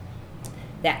thought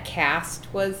that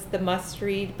Caste was the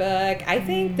must-read book, I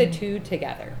think the two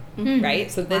together,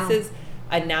 right? So this is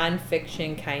a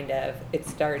nonfiction kind of, it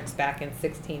starts back in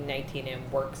 1619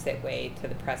 and works its way to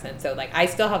the present. So, like, I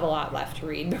still have a lot left to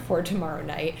read before tomorrow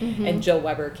night. And Jill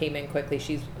Weber came in quickly.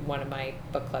 She's one of my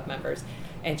book club members.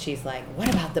 And she's like, what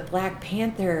about the Black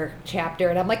Panther chapter?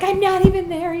 And I'm like, I'm not even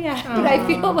there yet. But I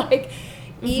feel like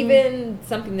even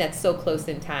something that's so close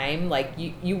in time, like,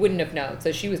 you wouldn't have known.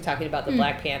 So she was talking about the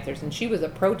Black Panthers, and she was a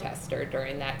protester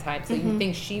during that time. So you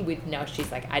think she would know.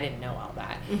 She's like, I didn't know all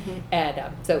that. And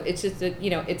so it's just,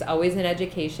 it's always an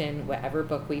education, whatever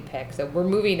book we pick. So we're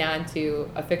moving on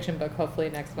to a fiction book, hopefully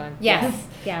next month. Yes.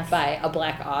 By a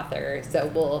Black author. So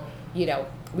we'll,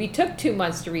 we took 2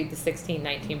 months to read the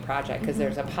 1619 project because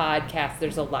there's a podcast.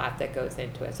 There's a lot that goes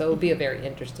into it. So it'll be a very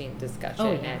interesting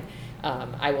discussion. And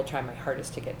I will try my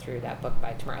hardest to get through that book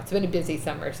by tomorrow. It's been a busy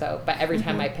summer, but every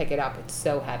time I pick it up, it's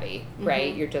so heavy,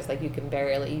 right? You're just like, you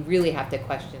really have to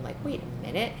question, like, wait a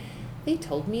minute, they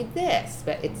told me this,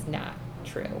 but it's not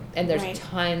true. And there's Right.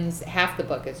 tons, half the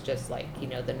book is just like,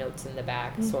 the notes in the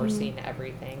back, sourcing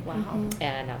everything. Wow.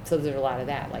 And so there's a lot of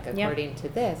that, like according to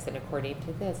this and according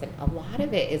to this. And a lot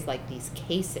of it is like these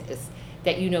cases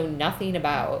that you know nothing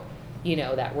about,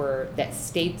 that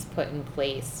states put in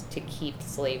place to keep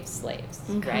slaves,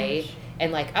 right?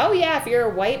 And like, oh yeah, if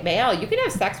you're a white male, you can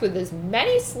have sex with as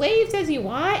many slaves as you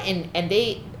want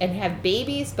and have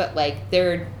babies, but like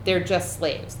they're just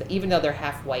slaves. Even though they're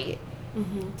half white,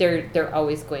 they're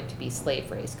always going to be slave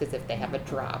raised, because if they have a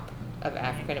drop of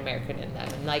African American in them,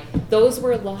 and like those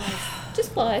were laws,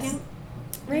 just laws.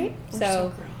 Right?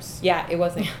 So gross. Yeah, it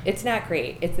wasn't. It's not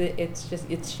great.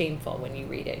 It's shameful when you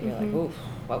read it. You're like, ooh,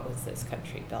 what was this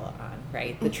country built on?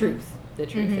 Right? The truth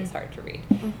is hard to read.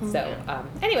 So,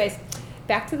 anyways,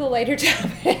 back to the lighter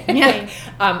topic.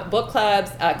 Book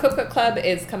clubs. Cookbook Club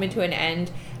is coming to an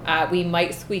end. We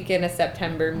might squeak in a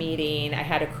September meeting. I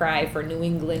had a cry for New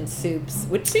England soups,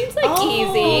 which seems like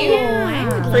easy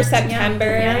for September.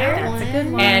 Yeah, that's a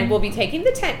good one. And we'll be taking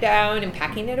the tent down and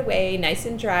packing it away nice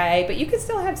and dry, but you can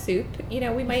still have soup.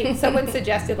 We might, someone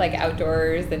suggested like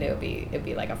outdoors, and it'd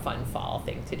be like a fun fall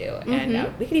thing to do.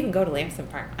 And we could even go to Lamson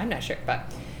Farm. I'm not sure,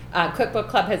 but Cookbook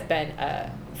Club has been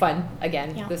fun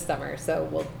again this summer, so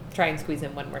we'll try and squeeze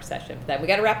in one more session. But then we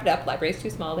got to wrap it up. Library's too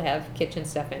small to have kitchen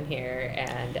stuff in here,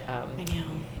 and I know.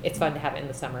 It's fun to have it in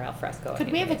the summer al fresco.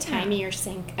 Could we have a tinier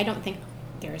sink? I don't think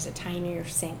there's a tinier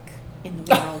sink in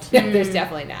the world. There's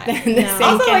definitely not. The sink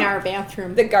Also, in like, our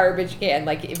bathroom. the garbage can.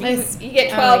 Like if you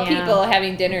get 12 people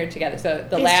having dinner together. So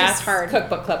the last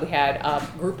Cookbook Club, we had a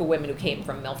group of women who came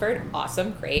from Milford.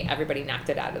 Awesome, great. Everybody knocked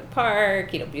it out of the park.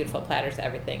 Beautiful platters,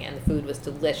 everything, and the food was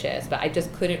delicious. But I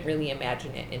just couldn't really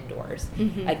imagine it indoors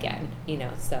again.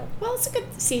 So well, it's a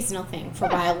good seasonal thing for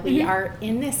while we are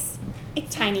in this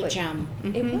tiny gem.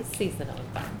 It was seasonal and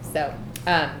fun. So.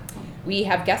 We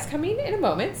have guests coming in a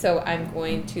moment, so I'm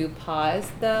going to pause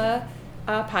the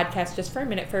podcast just for a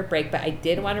minute for a break, but I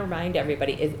did want to remind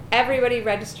everybody, is everybody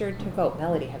registered to vote?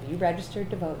 Melody, have you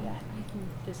registered to vote yet?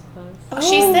 This close. Oh,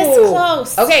 she's this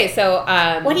close. Okay, so...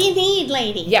 what do you need,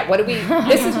 lady? Yeah, what do we...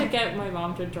 This is to get my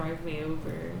mom to drive me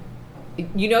over.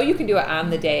 You can do it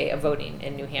on the day of voting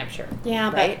in New Hampshire.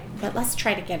 Yeah, right? but let's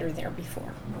try to get her there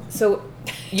before. So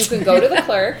you can go to the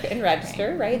clerk and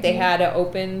register, right? They had an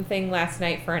open thing last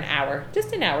night for an hour,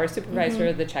 just an hour,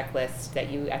 supervisor the checklist that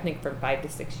I think from 5 to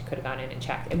 6, you could have gone in and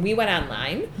checked. And we went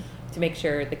online to make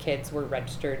sure the kids were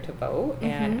registered to vote.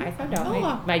 And I found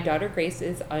out my daughter Grace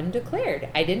is undeclared.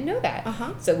 I didn't know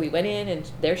that. So we went in, and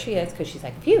there she is, because she's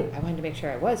like, phew, I wanted to make sure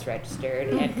I was registered.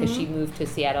 And because she moved to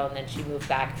Seattle, and then she moved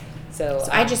back. So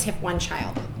I just have one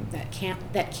child that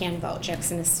can vote.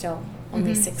 Jackson is still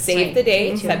only 16. Save the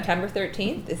date. September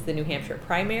 13th is the New Hampshire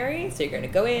primary. So you're going to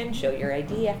go in, show your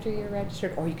ID after you're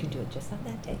registered, or you can do it just on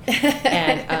that day.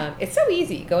 And it's so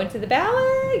easy. Go into the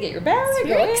ballot, get your ballot,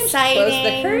 go in, exciting. Close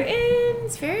the curtains.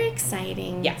 It's very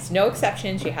exciting. Yes, no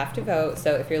exceptions. You have to vote.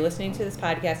 So if you're listening to this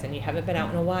podcast and you haven't been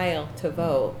out in a while to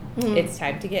vote, it's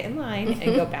time to get in line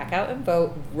and go back out and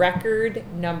vote. Record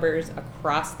numbers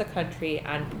across the country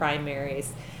on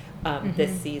primaries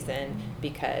this season,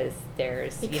 because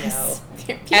there's people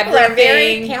everything are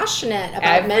very passionate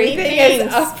about many things.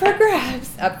 Is up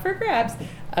for grabs.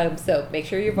 So make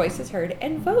sure your voice is heard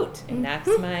and vote. And that's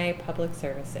my public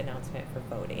service announcement for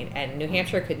voting. And New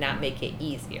Hampshire could not make it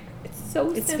easier. It's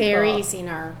so It's simple. very easy in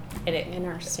our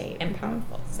state. And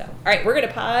powerful. So, all right, we're going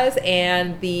to pause.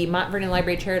 And the Mount Vernon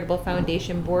Library Charitable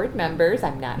Foundation board members,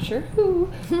 I'm not sure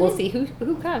who, we'll see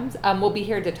who comes, we'll be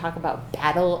here to talk about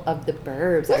Battle of the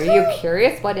Burbs. Are you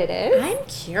curious what it is? I'm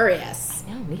curious.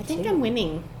 I know, me I think too. I'm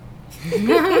winning.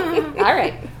 All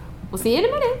right. We'll see you in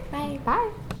a minute. Bye.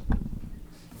 Bye.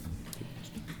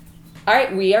 All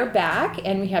right, we are back,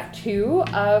 and we have 2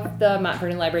 of the Mount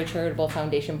Vernon Library Charitable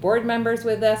Foundation board members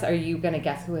with us. Are you going to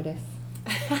guess who it is?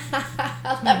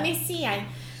 Let me see. I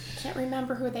can't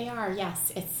remember who they are.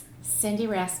 Yes, it's Cindy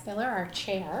Raspiller, our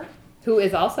chair. Who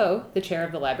is also the chair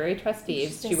of the library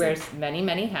trustees. She wears many,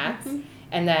 many hats.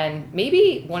 And then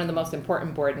maybe one of the most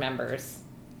important board members,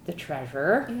 the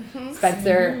treasurer,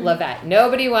 Spencer Levette.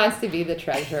 Nobody wants to be the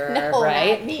treasurer,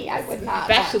 right? Not me. I would not.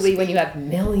 Especially when you have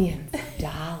millions of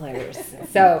dollars.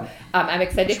 So I'm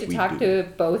excited to talk to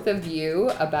both of you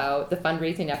about the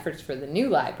fundraising efforts for the new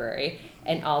library.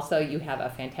 And also, you have a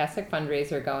fantastic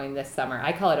fundraiser going this summer.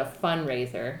 I call it a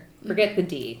fundraiser. Forget the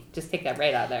D. Just take that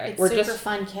right out of there. It's super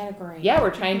fun category. Yeah,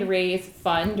 we're trying to raise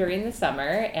fund during the summer,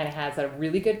 and it has a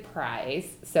really good prize.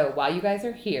 So while you guys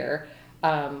are here,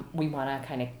 we want to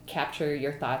kind of capture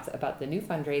your thoughts about the new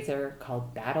fundraiser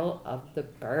called Battle of the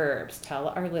Burbs. Tell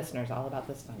our listeners all about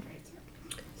this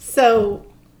fundraiser. So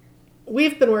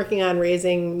we've been working on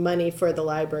raising money for the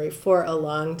library for a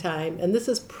long time, and this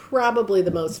is probably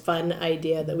the most fun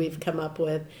idea that we've come up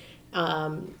with.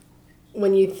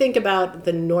 When you think about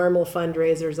the normal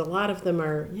fundraisers, a lot of them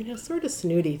are, sort of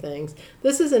snooty things.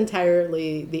 This is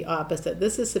entirely the opposite.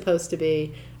 This is supposed to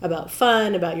be about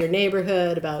fun, about your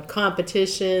neighborhood, about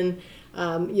competition.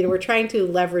 We're trying to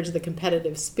leverage the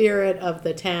competitive spirit of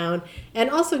the town and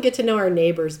also get to know our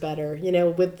neighbors better.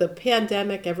 With the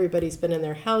pandemic, everybody's been in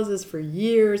their houses for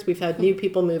years. We've had new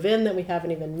people move in that we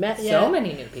haven't even met yet. So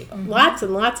many new people. Lots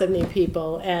and lots of new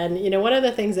people. And, one of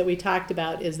the things that we talked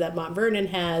about is that Mount Vernon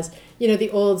has, the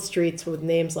old streets with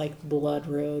names like Blood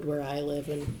Road, where I live,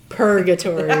 and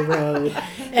Purgatory Road.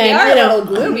 And, They are a little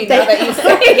gloomy now that you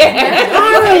say it.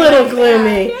 are a little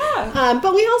gloomy. Yeah.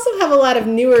 But we also have a lot of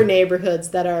newer neighborhoods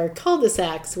that are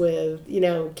cul-de-sacs with,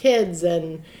 kids,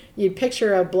 and you'd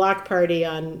picture a block party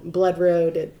on Blood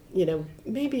Road at,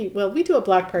 we do a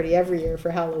block party every year for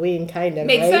Halloween, kind of.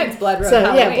 Makes right? sense, Blood Road So,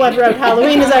 Halloween. yeah, Blood Road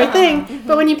Halloween is our thing.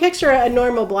 But when you picture a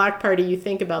normal block party, you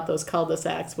think about those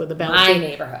cul-de-sacs with a My bouncy,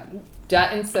 neighborhood.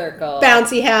 Dutton Circle.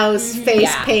 bouncy house, face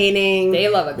Yeah. painting. They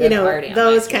love a good party on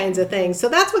those my kinds of things. So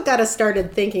that's what got us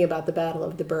started thinking about the Battle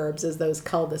of the Burbs, is those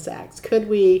cul-de-sacs. Could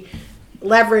we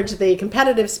leverage the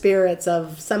competitive spirits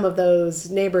of some of those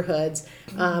neighborhoods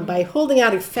by holding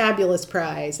out a fabulous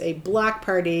prize, a block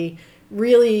party,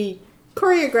 really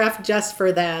choreographed just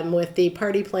for them, with the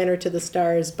party planner to the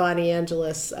stars, Bonnie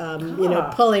Angelis,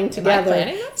 pulling together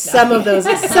planning this? some of those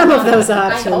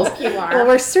options. hope you are. Well,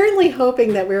 we're certainly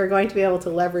hoping that we're going to be able to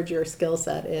leverage your skill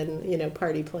set in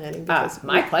party planning. Because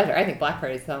My pleasure. I think Black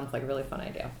Party sounds like a really fun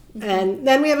idea. and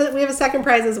then we have a second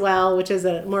prize as well, which is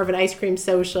more of an ice cream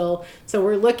social. So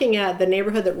we're looking at the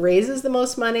neighborhood that raises the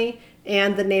most money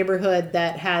and the neighborhood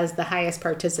that has the highest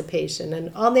participation.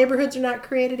 And all neighborhoods are not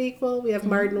created equal. We have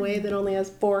Marden Way that only has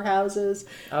 4 houses.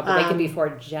 Oh, but they could be for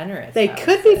generous. They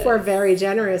could be for houses. very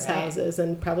generous Right. houses,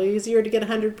 and probably easier to get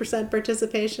 100%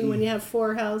 participation when you have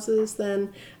 4 houses than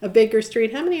a bigger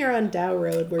street. How many are on Dow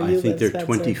Road where I you think live, they're Spencer?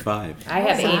 25. I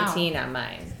have Wow. 18 on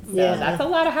mine. So Yeah. that's a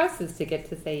lot of houses to get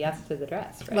to say yes to the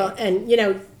dress, right? Well, and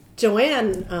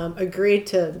Joanne agreed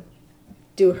to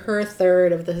do her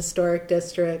third of the historic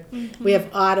district. We have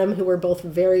Autumn, who we're both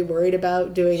very worried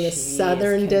about doing the She is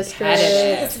southern district.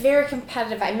 competitive. It's very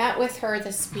competitive. I met with her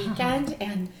this weekend,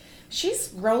 and she's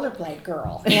rollerblade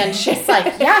girl, and she's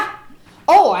like, "Yeah,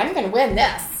 I'm going to win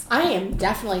this. I am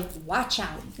definitely, watch out,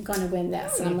 I'm going to win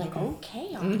this." And I'm like,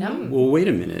 "Okay, Autumn." Well, wait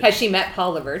a minute. Has she met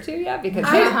Paul Lavertu yet? Because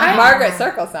I- Margaret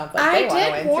Circle sounds like they I want to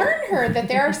did win warn too. her that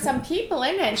there are some people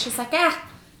in it, and she's like,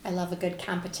 I love a good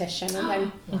competition. And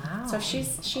then, Wow. so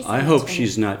she's. I in hope it.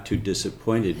 she's not too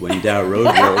disappointed when Dow Road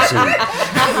rolls in.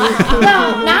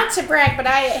 Well, not to brag, but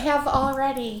I have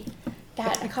already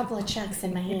got a couple of checks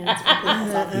in my hands.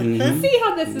 See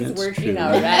how this is That's working true.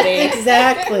 already.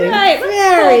 Exactly. Right, let's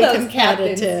Very pull those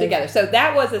captains competitive. together. So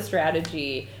that was a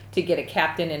strategy to get a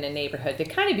captain in a neighborhood to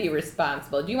kind of be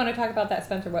responsible. Do you want to talk about that,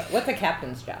 Spencer? What's a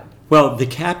captain's job? Well, the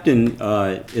captain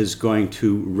is going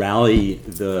to rally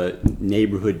the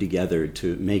neighborhood together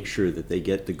to make sure that they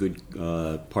get the good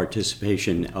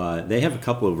participation. They have a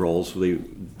couple of roles.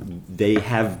 They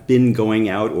have been going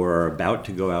out or are about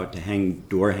to go out to hang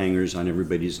door hangers on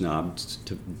everybody's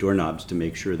doorknobs to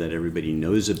make sure that everybody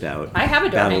knows about I have a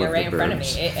door Battle hanger of right the in front of me.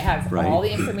 Burbs. It has Right. all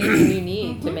the information you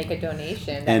need to make a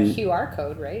donation. That And- QR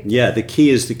code, right? Yeah, the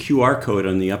key is the QR code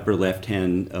on the upper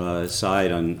left-hand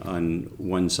side on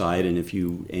one side, and if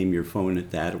you aim your phone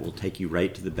at that, it will take you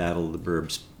right to the Battle of the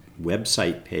Burbs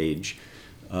website page,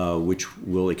 which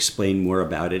will explain more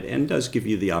about it and does give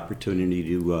you the opportunity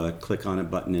to click on a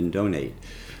button and donate.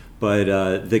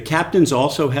 But the captains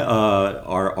also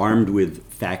are armed with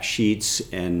fact sheets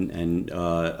and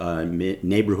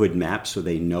neighborhood maps, so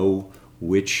they know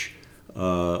which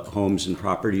homes and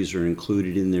properties are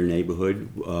included in their neighborhood.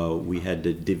 We had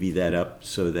to divvy that up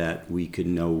so that we could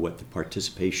know what the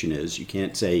participation is. You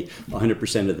can't say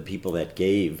 100% of the people that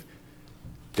gave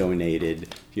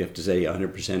donated. You have to say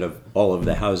 100% of all of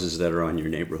the houses that are on your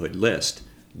neighborhood list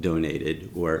donated.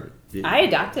 Or I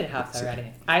adopted a house already.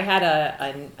 I had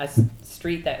a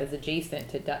street that was adjacent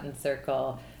to Dutton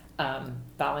Circle.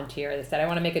 Volunteer that said, "I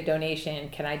want to make a donation.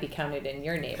 Can I be counted in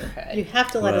your neighborhood?" You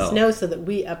have to let us Well- know so that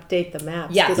we update the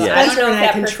maps. Yes, because I don't Spencer know and if I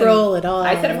that control person- it all.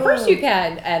 I said, "Of course you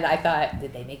can," and I thought,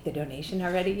 "Did they make the donation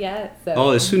already yet?" So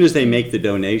well, as soon as they make the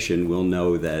donation, we'll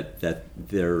know that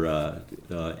they're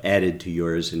added to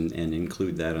yours and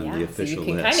include that on the so official you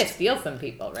can list. kind of steal some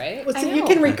people, right? Well, so I you know.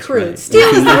 can That's recruit. right. Steal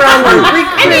is the wrong word.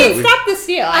 I Recruit. mean, stop the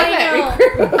steal. I meant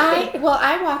recruit.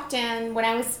 I walked in when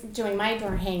I was doing my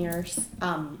door hangers,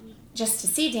 just to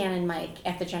see Dan and Mike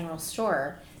at the general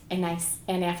store,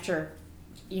 And after,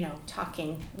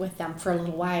 talking with them for a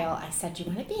little while, I said, "Do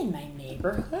you want to be in my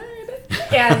neighborhood?"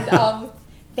 And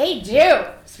they do.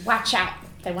 So watch out.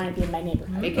 They want to be in my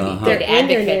neighborhood. They can be They're good in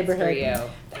your advocates for neighborhood.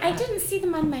 you. I didn't see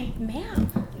them on my map.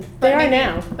 They are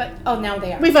now. But now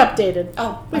they are. We've updated.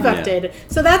 We've Yeah. updated.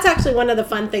 So that's actually one of the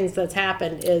fun things that's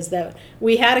happened is that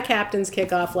we had a captain's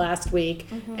kickoff last week,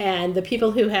 and the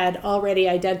people who had already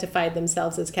identified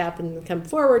themselves as captain and come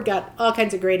forward got all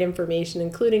kinds of great information,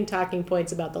 including talking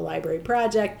points about the library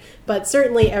project, but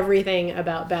certainly everything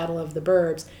about Battle of the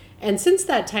Burbs. And since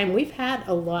that time, we've had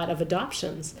a lot of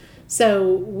adoptions. So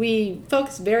we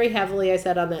focus very heavily, I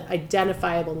said, on the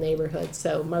identifiable neighborhoods.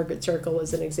 So Margaret Circle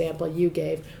was an example you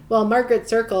gave. Well, Margaret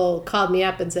Circle called me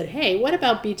up and said, "Hey, what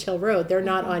about Beach Hill Road? They're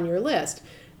not on your list."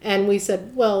 And we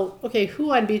said, well, okay,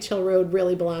 who on Beach Hill Road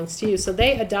really belongs to you? So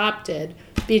they adopted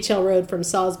Beach Hill Road from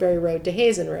Salisbury Road to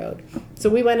Hazen Road. So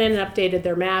we went in and updated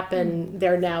their map, and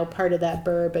they're now part of that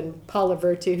burb. And Paula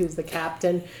Virtue, who's the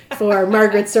captain for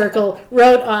Margaret Circle,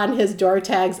 wrote on his door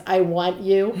tags, "I want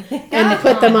you," and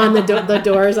put them on the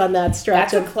doors on that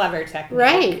stretch. That's a clever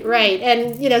technique. Right.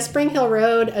 And, Spring Hill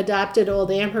Road adopted Old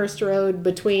Amherst Road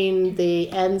between the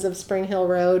ends of Spring Hill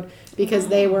Road because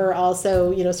they were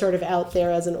also, sort of out there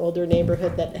as an older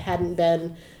neighborhood that hadn't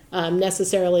been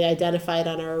necessarily identified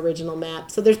on our original map.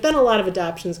 So there's been a lot of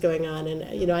adoptions going on, and,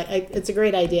 it's a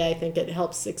great idea. I think it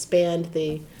helps expand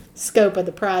the scope of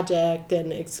the project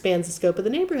and expands the scope of the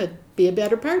neighborhood. Be a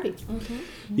better party.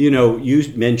 You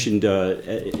mentioned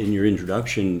in your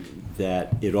introduction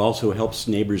that it also helps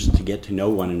neighbors to get to know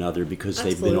one another because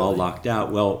they've been all Absolutely. locked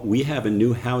out. Well, we have a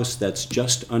new house that's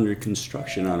just under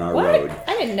construction on our What? road.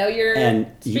 I didn't know your And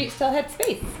street still had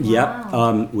space.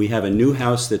 Yep. We have a new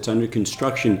house that's under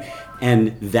construction,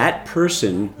 and that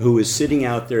person who is sitting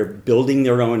out there building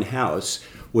their own house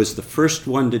was the first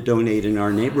one to donate in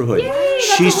our neighborhood.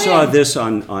 She saw this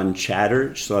on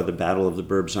Chatter, saw the Battle of the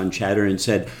Burbs on Chatter, and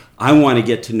said, "I want to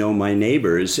get to know my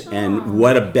neighbors, and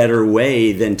what a better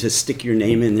way than to stick your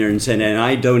name in there and say, and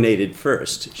I donated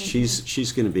first." She's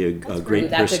going to be a great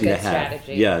That's a person good to have.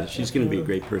 strategy. Yeah, she's going to be a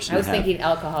great person I was to have. thinking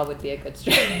alcohol would be a good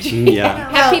strategy.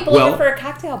 Yeah. Have people Well- over for a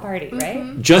cocktail party,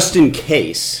 right? Just in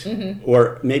case,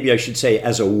 or maybe I should say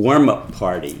as a warm-up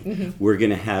party, we're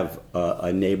going to have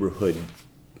a neighborhood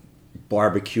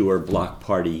barbecue or block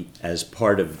party as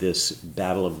part of this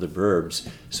Battle of the Burbs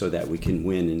so that we can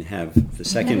win and have the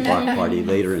second block party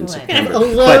later in Excellent. September. A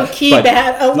low key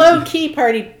But-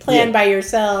 party planned Yeah. by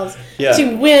yourselves Yeah.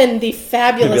 to win the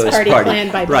fabulous party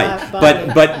planned by right.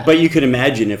 Bob. But you can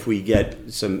imagine if we get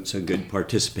some good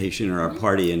participation in our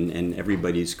party and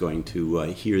everybody's going to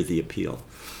hear the appeal.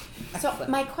 So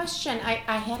my question,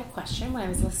 I had a question when I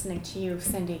was listening to you,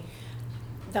 Cindy.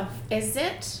 Is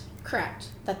it correct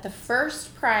that the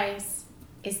first prize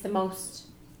is the most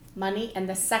money and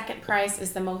the second prize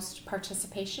is the most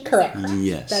participation? Correct. Is that correct?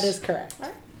 Yes. That is correct.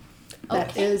 Right. That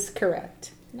Okay. is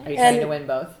correct. Are you And- trying to win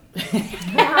both?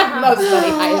 Most money,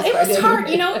 highest It was prize. hard,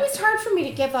 it was hard for me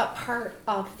to give up part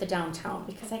of the downtown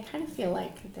because I kind of feel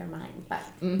like they're mine. But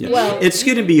Yeah. Well- it's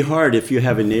going to be hard if you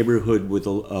have a neighborhood with a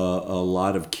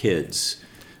lot of kids,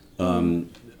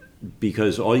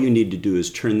 because all you need to do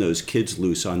is turn those kids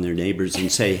loose on their neighbors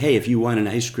and say, "Hey, if you want an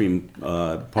ice cream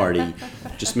party,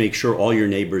 just make sure all your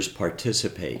neighbors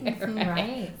participate."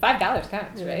 Right. $5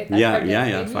 counts, right? Yeah,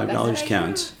 participation. $5 That's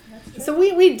counts. So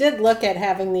we did look at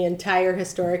having the entire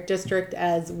historic district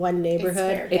as one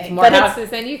neighborhood. very It's big. more But it's- houses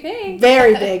than you think.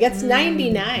 Very big. It's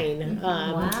 99.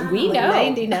 We know.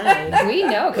 99. We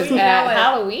know because We know at it.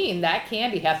 Halloween that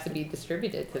candy has to be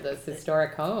distributed to those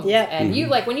historic homes. Yep. And you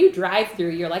when you drive through,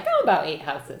 you're like, oh, about 8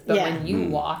 houses. But Yeah. when you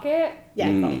walk it, Yeah.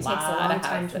 it's Mm. a it takes a lot long of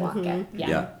time to houses. walk it.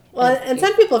 Yeah. Well, and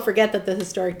some people forget that the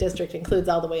historic district includes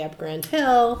all the way up Grand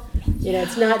Hill.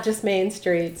 It's not just Main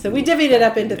Street. So we divvied it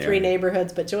up into 3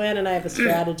 neighborhoods. But Joanne and I have a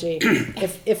strategy.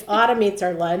 If Autumn eats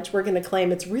our lunch, we're going to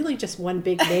claim it's really just one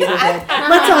big neighborhood.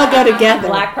 Let's all go together.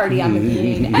 Black party on the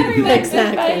green. Everyone's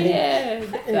Exactly.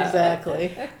 invited.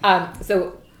 Exactly.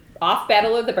 So off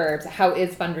Battle of the Burbs, how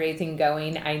is fundraising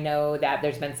going? I know that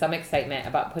there's been some excitement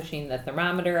about pushing the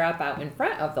thermometer up out in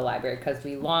front of the library because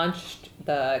we launched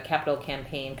the capital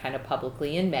campaign kind of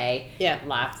publicly in May. Yeah.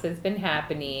 Lots has been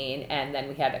happening. And then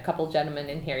we had a couple gentlemen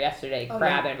in here yesterday Oh,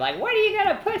 crabbing, like, when are you going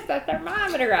to push the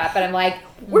thermometer up? And I'm like,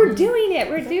 we're doing it.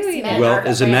 We're doing it. Well,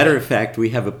 as a matter of fact,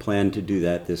 we have a plan to do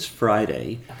that this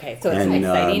Friday. Okay, so it's an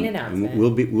exciting announcement.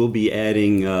 We'll be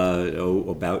adding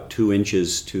about 2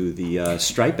 inches to the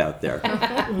stripe out there.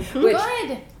 Which,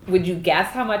 Good. would you guess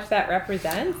how much that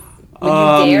represents?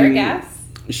 Would you dare guess?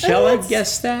 Shall I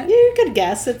guess that? You could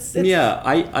guess. It's Yeah,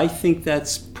 I think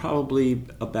that's probably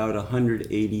about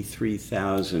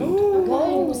 183,000,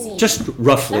 Whoa. just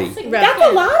roughly. That's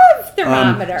a lot of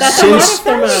thermometers. That's a lot of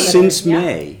thermometers. Since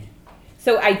May.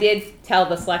 So I did tell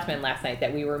the selectmen last night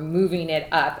that we were moving it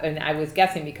up, and I was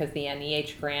guessing because the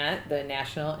NEH grant, the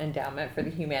National Endowment for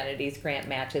the Humanities grant,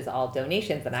 matches all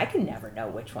donations, and I can never know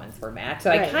which ones were matched.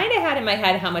 So I Right. kind of had in my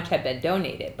head how much had been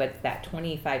donated, but it's that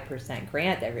 25%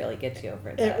 grant that really gets you over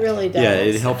It the... really does. Yeah,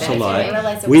 it helps a I lot. didn't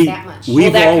realize it was that much. Will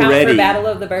We've that count already. for Battle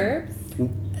of the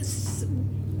Burbs?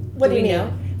 What do you we mean?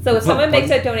 know? So if someone Pardon?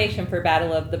 makes a donation for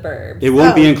Battle of the Burbs... It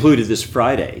won't be Oh. included this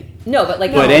Friday, No, but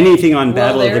like... but anything on Will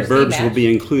Battle of the theirs be Burbs will matched?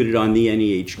 be included on the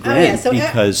NEH Oh, grant yeah, so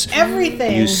because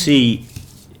everything. you see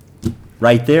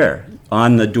right there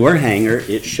on the door hanger,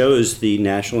 it shows the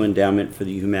National Endowment for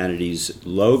the Humanities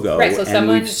logo, Right, so and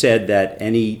someone- we've said that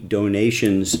any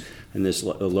donations in this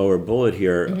lower bullet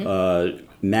here Mm-hmm.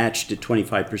 matched at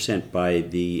 25% by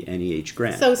the NEH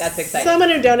grant. So That's exciting.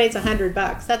 someone who donates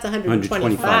 $100, that's $125.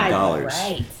 $125.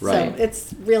 Right. Right. So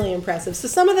it's really impressive. So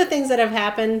some of the things that have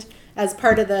happened as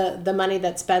part of the money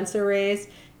that Spencer raised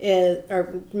is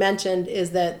or mentioned is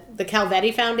that the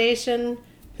Calvetti Foundation,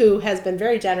 who has been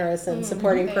very generous in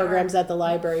supporting they programs at the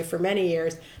library for many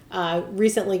years,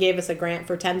 recently gave us a grant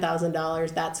for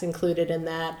 $10,000. That's included in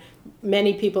that.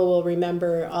 Many people will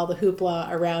remember all the hoopla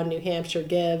around New Hampshire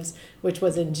Gives, which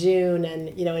was in June, and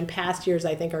in past years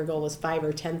I think our goal was $5,000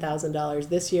 or $10,000.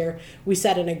 This year we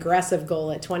set an aggressive goal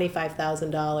at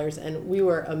 $25,000, and we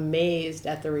were amazed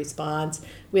at the response.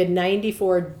 We had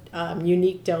 94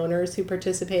 unique donors who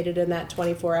participated in that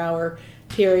 24-hour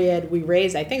period. We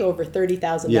raised, I think, over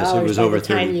 $30,000 Yes, it was by over the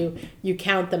time 30. you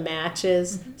count the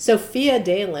matches. Sophia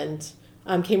Dayland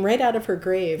came right out of her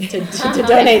grave to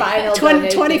donate Final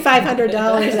donation. $2,500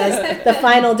 as the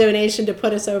final donation to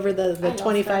put us over the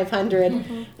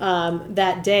 $2,500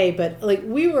 that day. But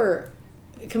we were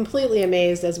completely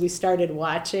amazed as we started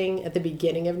watching at the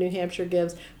beginning of New Hampshire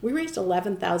Gives. We raised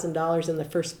 $11,000 in the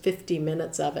first 50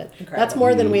 minutes of it. Incredible. That's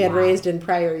more than we had raised in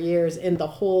prior years in the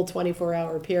whole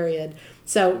 24-hour period.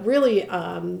 So really,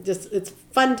 it's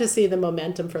fun to see the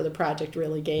momentum for the project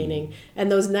really gaining. And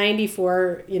those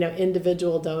 94,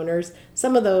 individual donors,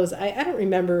 some of those, I don't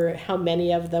remember how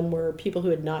many of them were people who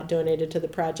had not donated to the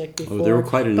project before. there were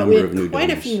quite a but number we had of new quite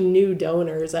donors. a few new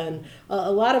donors, and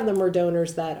a lot of them were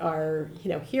donors that are,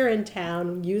 here in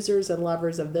town, users and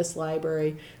lovers of this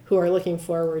library who are looking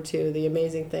forward to the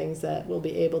amazing things that we'll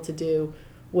be able to do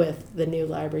with the new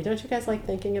library. Don't you guys like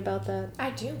thinking about that? I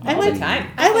do. All the time.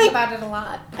 I think about it a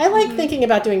lot. I like thinking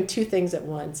about doing two things at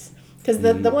once. Because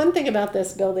the one thing about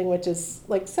this building, which is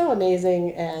so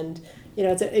amazing, and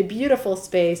it's a beautiful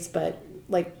space, but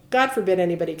God forbid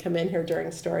anybody come in here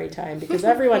during story time, because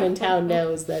everyone in town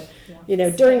knows that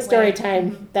during story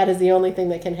time that is the only thing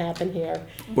that can happen here.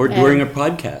 Or during a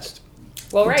podcast.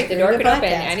 Well, right, the door During could the open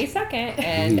podcast. any second,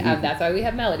 and that's why we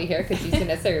have Melody here, because she's going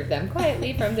to serve them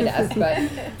quietly from the desk. But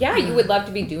yeah, you would love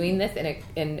to be doing this in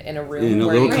a room In a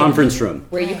where little you conference room.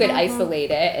 where you could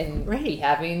isolate it and Right. be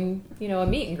having a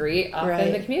meet and greet off in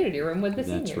Right. the community room with the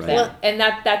That's seniors. right. Well, and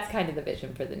that's kind of the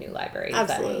vision for the new library. Is that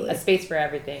Absolutely. a space for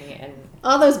everything. And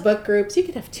All those book groups, you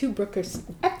could have two book groups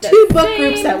at the book same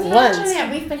groups at time. once.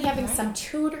 Yeah, we've been having some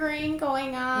tutoring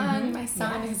going on. My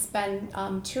son has been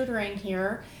tutoring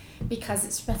here because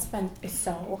it's been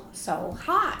so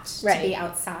hot to Right. be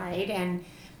outside, and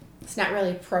it's not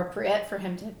really appropriate for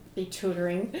him to be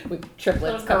tutoring with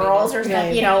triplets little coming girls in. or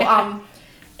Right. stuff,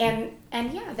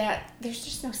 and yeah, that there's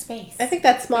just no space. I think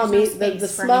that small There's no the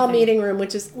space for small anything. meeting room,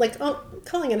 which is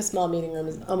calling it a small meeting room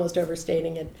is almost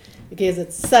overstating it, because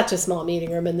it's such a small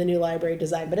meeting room in the new library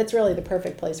design, but it's really the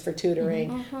perfect place for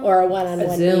tutoring or a one-on-one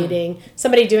A Zoom. meeting.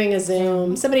 Somebody doing a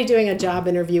Zoom, somebody doing a job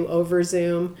interview over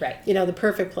Zoom. Right. The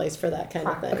perfect place for that kind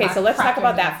of thing. Okay, so let's talk Procter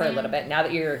about & that for a Gamble. little bit. Now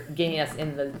that you're getting us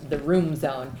in the room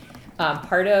zone,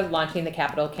 part of launching the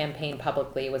Capital campaign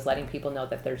publicly was letting people know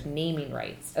that there's naming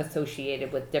rights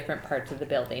associated with different parts of the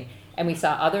building. And we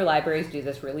saw other libraries do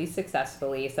this really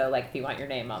successfully. So if you want your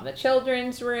name on the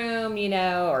children's room,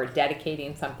 or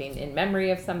dedicating something in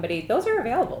memory of somebody, those are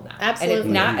available now. Absolutely. And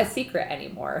it's not a secret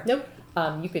anymore. Nope.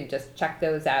 You can just check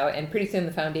those out, and pretty soon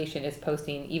the foundation is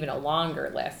posting even a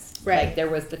longer list. Right. There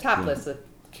was the top list, the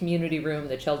community room,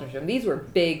 the children's room. These were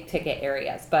big ticket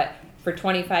areas, but for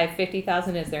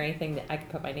 $50,000, is there anything that I could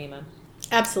put my name on?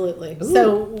 Absolutely. Ooh,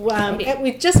 So exciting.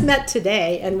 we just met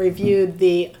today and reviewed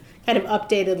the kind of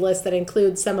updated list that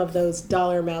includes some of those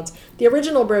dollar amounts. The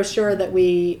original brochure that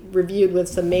we reviewed with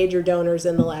some major donors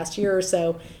in the last year or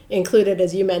so included,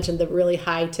 as you mentioned, the really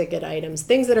high ticket items,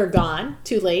 things that are gone,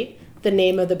 too late. The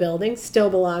name of the building still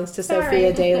belongs to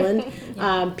Sophia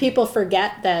Dayland. People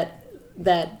forget that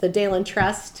the Dayland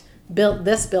Trust built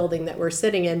this building that we're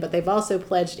sitting in, but they've also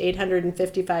pledged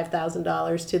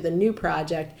 $855,000 to the new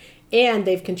project, and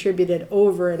they've contributed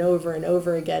over and over and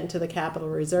over again to the Capital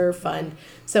Reserve Fund.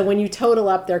 So when you total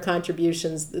up their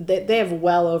contributions, they have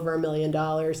well over $1 million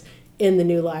in the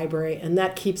new library, and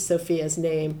that keeps Sophia's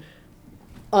name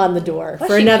on the door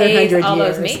for another 100 years. All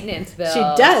those maintenance bills. She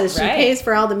does. Right. She pays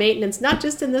for all the maintenance, not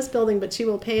just in this building, but she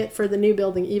will pay it for the new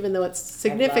building, even though it's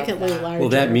significantly that. larger. Well,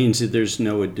 that means that there's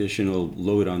no additional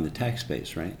load on the tax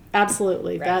base, right?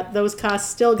 Absolutely. Right. Those costs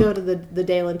still go to the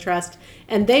Dalen Trust,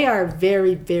 and they are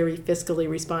very, very fiscally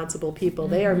responsible people.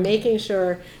 They are making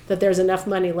sure that there's enough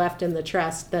money left in the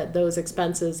trust that those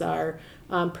expenses are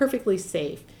perfectly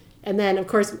safe. And then, of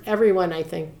course, everyone, I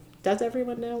think, does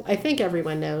everyone know? I think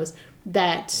everyone knows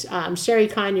that Sherry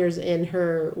Conyers, in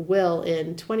her will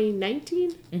in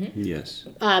 2019, Yes.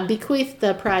 bequeathed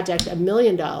the project $1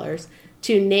 million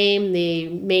to name the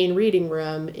main reading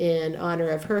room in honor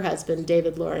of her husband,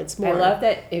 David Lawrence I Moore. love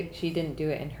that she didn't do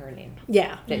it in her name.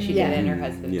 Yeah. That she yeah. did it in her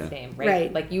husband's Yeah. name, right?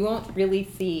 Right. Like you won't really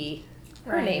see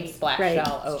her Right. name splashed Right.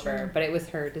 all over, but it was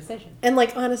her decision. And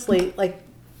like honestly, like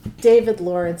David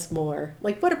Lawrence Moore,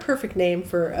 like what a perfect name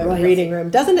for a reading room.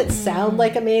 Doesn't it sound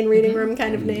like a main reading room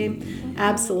kind of name?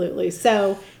 Absolutely.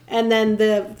 So, and then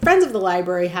the Friends of the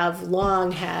Library have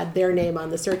long had their name on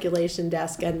the circulation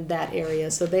desk and that area.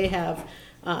 So they have,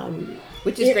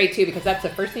 Which is great too, because that's the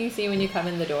first thing you see when you come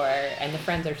in the door, and the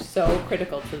Friends are so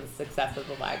critical to the success of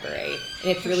the library.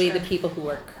 And it's really the people who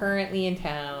are currently in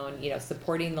town,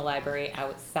 supporting the library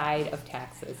outside of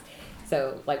taxes.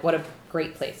 So, like, what a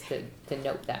great place to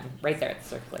note them right there at the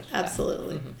circulation desk.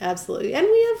 absolutely, absolutely. And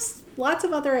we have lots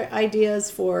of other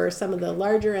ideas for some of the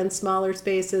larger and smaller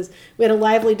spaces. We had a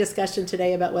lively discussion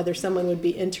today about whether someone would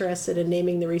be interested in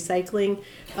naming the recycling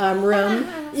room.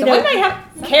 So we might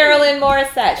have Carolyn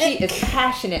Morissette. She is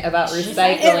passionate about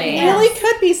recycling. It really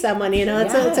could be someone,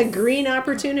 it's a Yes. green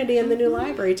opportunity in the new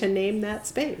library to name that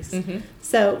space.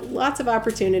 So lots of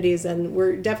opportunities, and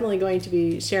we're definitely going to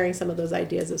be sharing some of those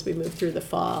ideas as we move through the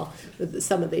fall with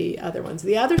some of the other ones.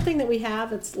 The other thing that we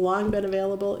have, it's long been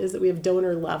available, is that we have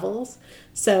donor levels.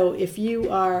 So if you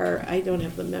are, I don't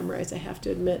have them memorized, I have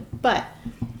to admit, but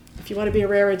if you want to be a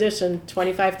rare edition,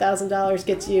 $25,000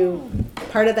 gets you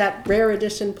part of that rare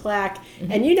edition plaque.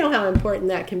 And you know how important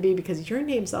that can be because your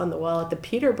name's on the wall at the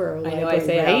Peterborough I Library, know, I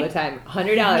say it all the right? time. $100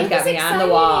 It got was me on the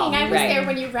wall. exciting. I was right. there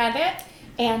when you read it,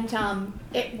 and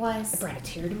it was Brought a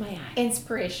tear to my eye.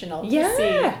 inspirational to Yeah.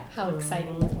 see how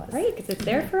exciting it was. Right, because it's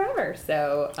there forever.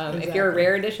 So if you're a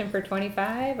rare edition for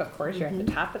 $25, of course you're at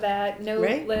the top of that note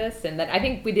Right. list. And then I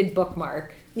think we did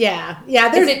bookmark. Yeah.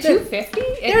 Is it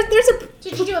 $250? There's a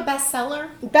Did you do a bestseller?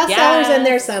 bestsellers in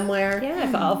there somewhere. Yeah,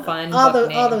 it's all fun. All book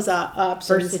those names. options.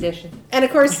 First edition. And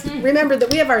of course, remember that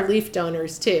we have our leaf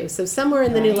donors too. So somewhere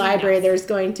in the new library, there's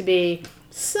going to be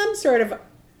some sort of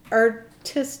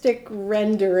artistic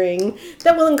rendering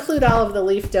that will include all of the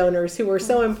leaf donors who were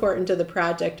so important to the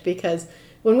project, because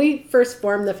when we first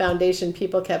formed the foundation,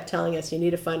 people kept telling us, you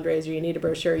need a fundraiser, you need a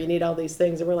brochure, you need all these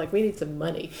things. And we're like, we need some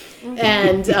money.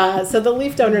 And so the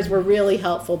leaf donors were really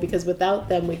helpful, because without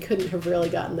them, we couldn't have really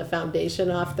gotten the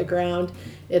foundation off the ground.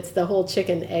 It's the whole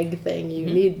chicken egg thing. You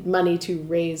need money to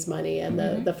raise money. And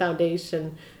the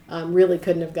foundation really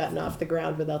couldn't have gotten off the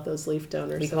ground without those leaf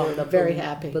donors. We So call we're them the very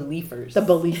happy. Believers. The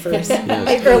believers.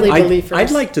 Yes. The early believers. I'd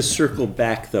like to circle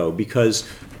back though, because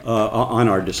on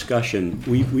our discussion,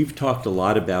 we've talked a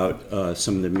lot about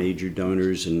some of the major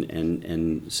donors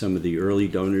and some of the early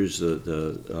donors,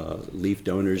 the leaf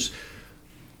donors.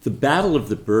 The Battle of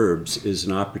the Burbs is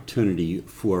an opportunity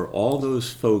for all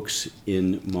those folks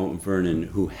in Mount Vernon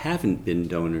who haven't been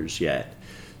donors yet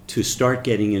to start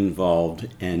getting involved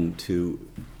and to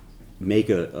make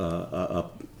a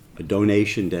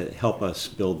donation to help us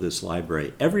build this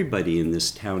library. Everybody in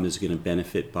this town is going to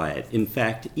benefit by it. In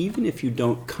fact, even if you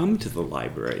don't come to the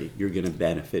library, you're going to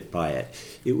benefit by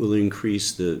it. It will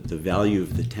increase the value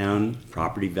of the town,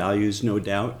 property values, no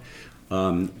doubt.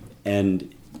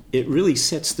 And it really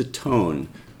sets the tone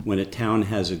when a town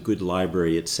has a good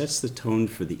library. It sets the tone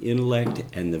for the intellect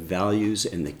and the values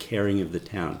and the caring of the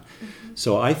town.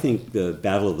 So I think the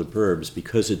Battle of the Burbs,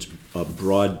 because it's a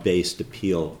broad-based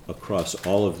appeal across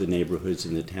all of the neighborhoods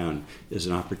in the town, is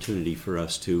an opportunity for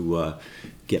us to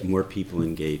get more people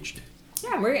engaged.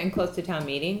 Yeah, we're getting close to town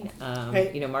meeting.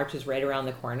 Right. March is right around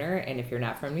the corner, and if you're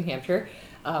not from New Hampshire,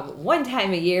 one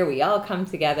time a year we all come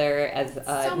together as So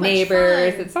much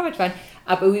neighbors. fun. It's so much fun.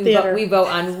 But we Theater. vote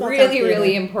on Small town really, theater.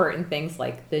 really important things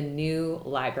like the new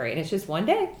library, and it's just one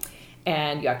day.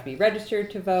 and you have to be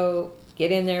registered to vote.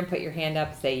 Get in there and put your hand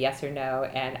up, say yes or no.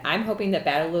 And I'm hoping that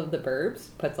Battle of the Burbs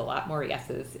puts a lot more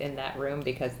yeses in that room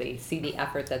because they see the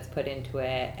effort that's put into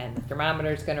it, and the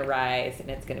thermometer is going to rise, and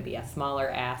it's going to be a smaller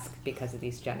ask because of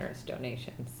these generous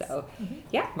donations. So,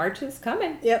 yeah, March is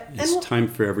coming. Yep. It's time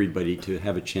for everybody to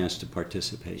have a chance to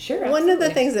participate. Sure. One of the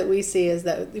absolutely. things that we see is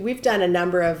that we've done a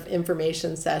number of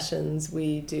information sessions.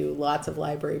 We do lots of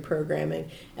library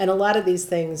programming, and a lot of these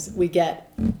things we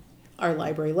get our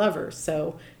library lovers.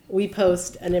 So we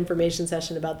post an information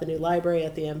session about the new library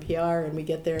at the NPR, and we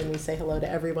get there and we say hello to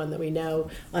everyone that we know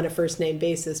on a first name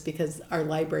basis because our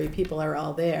library people are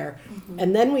all there.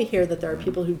 And then we hear that there are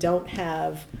people who don't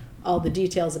have all the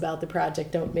details about the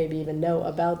project, don't maybe even know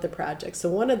about the project. So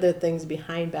one of the things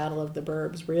behind Battle of the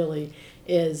Burbs really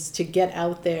is to get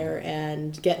out there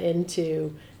and get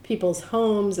into people's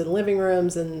homes and living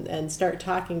rooms and start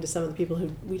talking to some of the people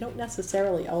who we don't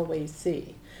necessarily always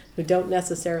see, who don't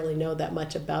necessarily know that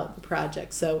much about the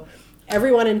project. So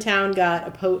everyone in town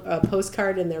got a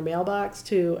postcard in their mailbox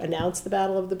to announce the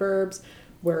Battle of the Burbs.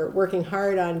 We're working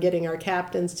hard on getting our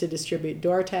captains to distribute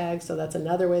door tags, so that's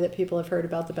another way that people have heard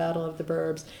about the Battle of the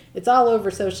Burbs. It's all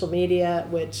over social media,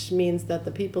 which means that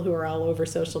the people who are all over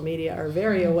social media are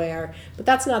very aware, but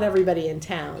that's not everybody in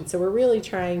town. So we're really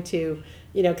trying to,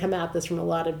 come at this from a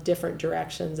lot of different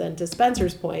directions. And to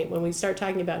Spencer's point, when we start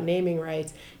talking about naming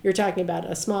rights, you're talking about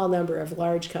a small number of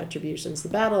large contributions. The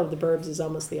Battle of the Burbs is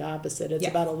almost the opposite. It's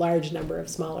about a large number of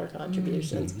smaller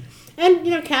contributions.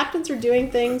 And, captains are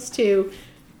doing things to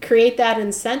create that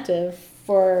incentive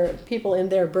for people in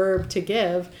their burb to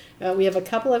give. We have a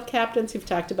couple of captains who've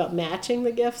talked about matching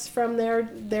the gifts from their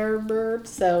burb.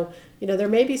 So, there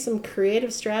may be some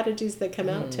creative strategies that come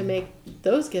out to make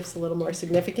those gifts a little more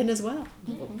significant as well.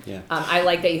 Yeah. I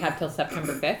like that you have till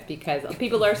September 5th because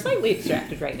people are slightly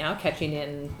distracted right now, catching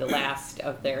in the last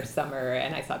of their summer.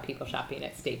 And I saw people shopping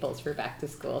at Staples for back to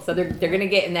school. So they're going to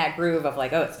get in that groove of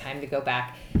like, oh, it's time to go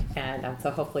back. And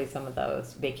so hopefully some of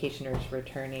those vacationers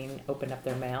returning open up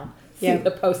their mail, see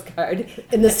the postcard.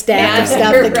 And the stack of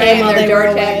stuff that came while they were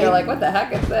away. They're like, what the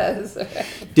heck is this?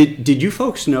 Did you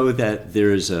folks know that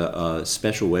there's a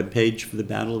special webpage for the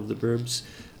Battle of the Burbs?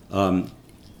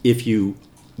 If you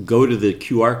go to the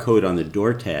QR code on the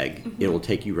door tag, it will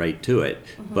take you right to it.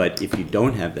 But if you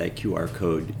don't have that QR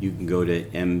code, you can go to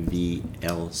mvlcf.org,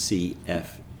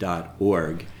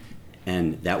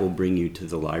 and that will bring you to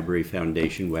the Library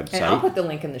Foundation website. And I'll put the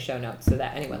link in the show notes so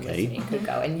that anyone listening could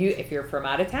go. And if you're from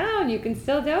out of town, you can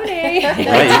still donate. Right.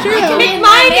 In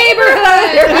my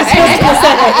neighborhood.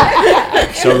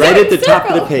 So right at the top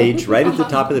of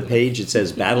the page, it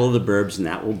says Battle of the Burbs, and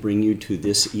that will bring you to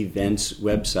this event's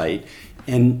website.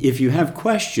 And if you have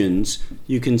questions,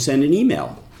 you can send an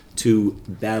email to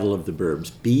Battle of the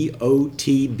Burbs,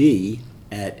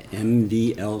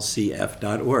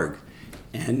 BOTB@mvlcf.org.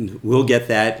 And we'll get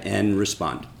that and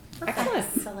respond.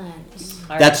 Excellent.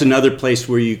 That's another place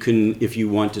where you can, if you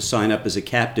want to sign up as a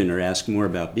captain or ask more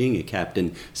about being a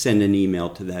captain, send an email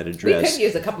to that We address. could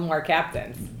use a couple more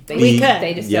captains. We could.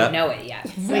 They just Yep. don't know it yet.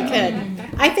 We could.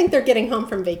 I think they're getting home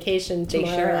from vacation They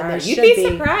tomorrow. sure and are. they You'd should be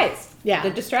surprised. Yeah.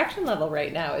 The distraction level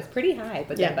right now is pretty high,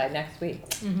 but then by next week,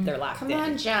 they're locked Come in.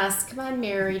 on, Jess. Come on,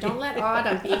 Mary. Don't let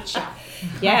Autumn beat you.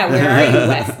 Yeah, where are you,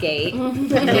 Westgate?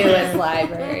 Newest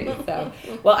library. So,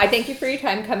 well, I thank you for your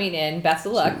time coming in. Best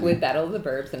of luck with Battle of the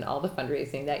Burbs and all the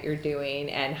fundraising that you're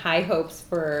doing, and high hopes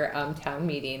for town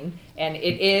meeting. And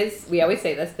it is, we always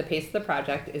say this, the pace of the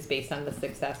project is based on the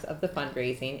success of the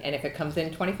fundraising. And if it comes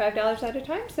in $25 at a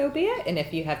time, so be it. And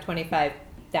if you have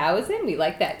 25,000, we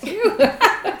like that too.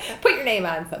 Put your name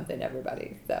on something,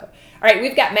 everybody. So, all right,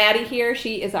 we've got Maddie here.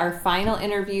 She is our final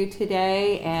interview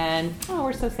today, and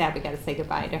we're so sad we got to say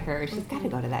goodbye to her. She's got to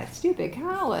go to that stupid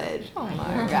college. Oh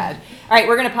my God! All right,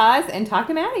 we're gonna pause and talk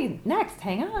to Maddie next.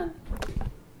 Hang on.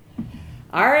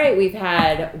 All right, we've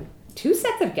had 2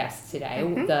 sets of guests today.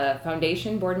 The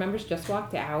foundation board members just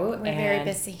walked out. We're very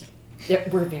busy.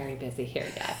 We're very busy here,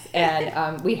 yes.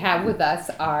 And we have with us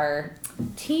our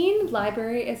teen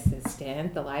library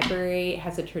assistant. The library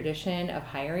has a tradition of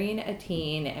hiring a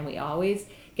teen, and we always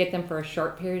get them for a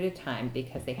short period of time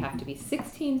because they have to be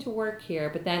 16 to work here.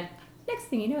 But then next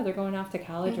thing you know, they're going off to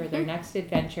college or their next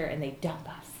adventure, and they dump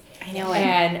us. I know it.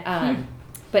 And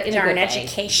but in a Darn good way.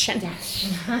 education.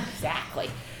 Exactly.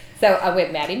 So we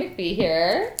have Maddie McPhee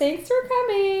here. Thanks for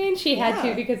coming. She had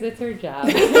to because it's her job.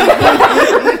 But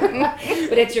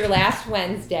it's your last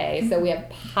Wednesday, so we have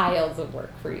piles of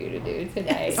work for you to do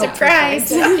today.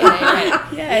 Surprise.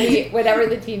 Whenever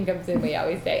the team comes in, we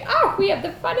always say, "Oh, we have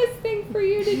the funnest thing for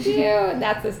you to do," and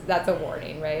that's a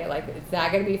warning, right? Like it's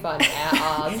not going to be fun at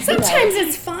all. Sometimes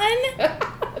it's fun.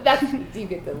 That's you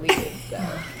get deleted. So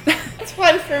It's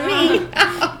fun for me.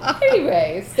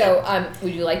 anyway, so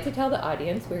would you like to tell the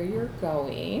audience where you're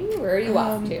going? Where are you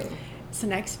off to? So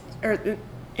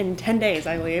in 10 days,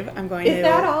 I leave. I'm going to. Is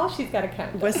that all? She's got to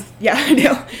count. Yeah, I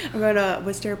know. I'm going to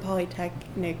Worcester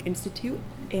Polytechnic Institute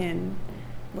in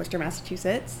Worcester,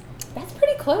 Massachusetts. That's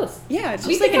pretty close. Yeah, it's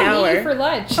We just like can an come meet you hour. for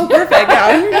lunch. Oh, perfect.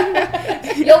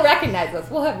 Yeah. You'll recognize us.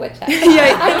 We'll have witch hats.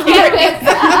 Yeah, on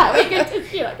campus. We can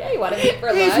just be like, hey, you want to meet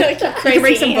for lunch? You can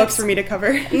bring some books for me to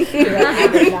cover. You're like, I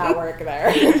would not work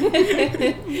there.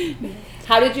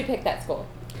 How did you pick that school?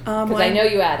 Because I know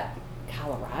you had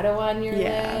Colorado on your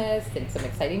list and some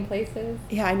exciting places.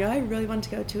 Yeah, I know I really wanted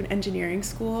to go to an engineering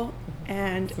school,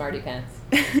 and Smarty pants.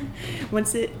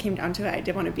 once it came down to it, I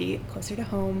did want to be closer to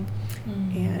home,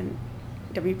 and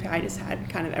WPI just had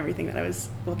kind of everything that I was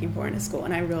looking for in a school,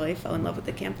 and I really fell in love with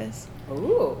the campus.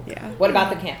 Ooh. Yeah. What about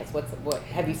the campus? What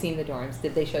have you seen the dorms?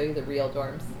 Did they show you the real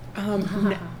dorms?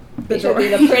 They The showed you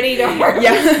dorm- the pretty dorms.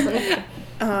 Yeah.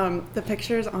 The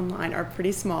pictures online are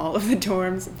pretty small of the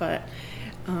dorms, but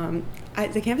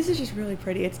the campus is just really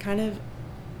pretty. It's kind of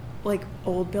like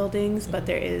old buildings, but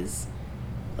there is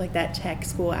like that tech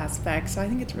school aspect, so I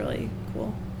think it's really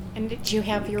cool. And did you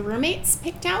have your roommates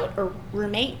picked out or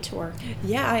roommate or?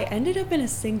 Yeah, I ended up in a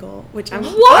single, which I'm.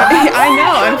 What? I know.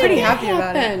 How I'm did pretty that happy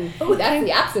about it. happen? Oh, that's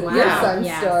the opposite of your Wow. son's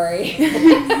Yes.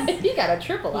 story. You got a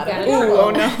triple out of it. Ooh,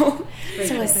 oh no.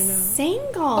 So a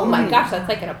single. Oh my gosh, that's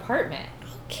like an apartment.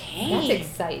 Okay. That's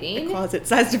exciting.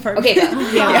 Closet-sized apartment. Okay,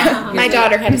 but Yeah. My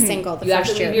daughter had a single the you have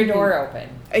first to leave year. your door open,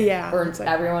 Yeah. or it's like-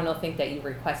 everyone will think that you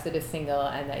requested a single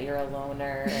and that you're a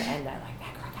loner, and that like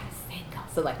that girl got a single.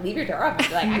 So like, leave your door open.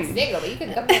 Be like, I'm single, but you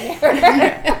can come in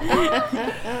here.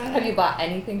 Have you bought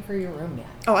anything for your room yet?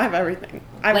 Oh, I have everything.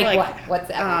 I have Like what? What's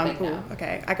everything now?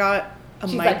 Okay, I got a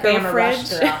She's like micro Bama Rush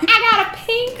fridge. girl. I got a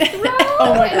pink throw.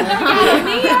 Oh my and I got a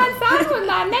neon sign with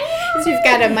my name. So you've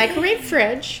got a microwave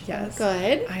fridge. Yes.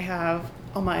 Good. I have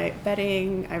all my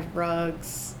bedding. I have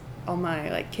rugs. All my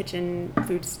like kitchen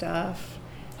food stuff.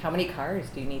 How many cars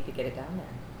do you need to get it down there?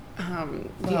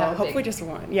 Well, you have a hopefully big- just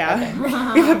one. Yeah, Okay.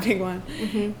 we have a big one.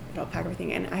 I'll pack everything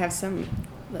in. I have some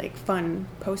like fun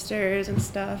posters and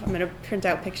stuff. I'm gonna print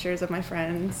out pictures of my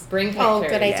friends. Bring pictures. Oh,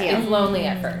 good idea. It's lonely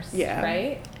at first. Yeah.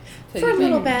 Right? So For you a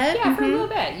little think- bit. Yeah, for a little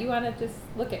bit. You want to just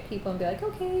look at people and be like,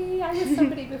 okay, I was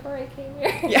somebody before I came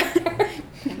here. Yeah.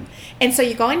 And so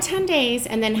you go in 10 days,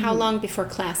 and then how long before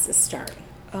classes start?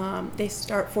 They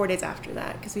start 4 days after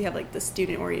that because we have like the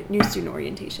new student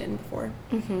orientation before.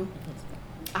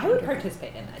 I would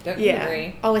participate in that. Don't you Yeah.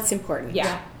 agree? Oh, it's important.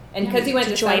 Yeah. And because you went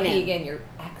To to join Psyche in. again, you're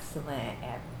excellent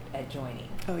at joining.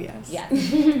 Oh yes. Yes.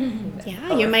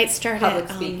 Yeah, you might start Public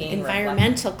an speaking,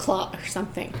 environmental club or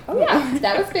something. Oh yeah,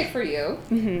 that was big for you.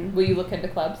 Will you look into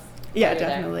clubs? Yeah, while you're there?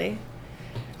 definitely.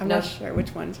 I'm No. not sure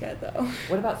which ones yet though.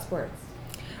 What about sports?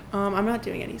 I'm not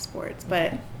doing any sports,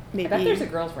 but maybe. I bet there's a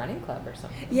girls running club or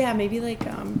something. Yeah, maybe like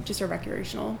just a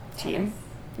recreational team. Tennis.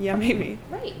 Yeah, maybe.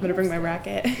 Right. I'm gonna bring my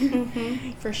racket.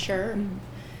 For sure.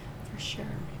 For sure.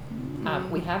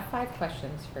 We have 5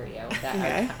 questions for you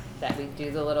Okay. that we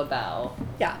do the little bell.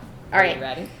 Yeah. All Are right. you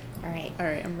ready? All right. All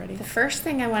right, I'm ready. The first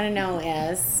thing I want to know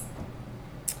is,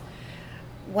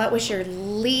 what was your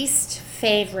least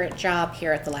favorite job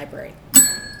here at the library?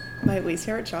 My least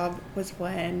favorite job was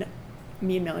when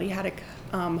me and Melanie had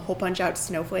to hole punch out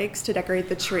snowflakes to decorate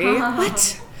the tree.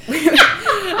 What?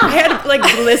 I had like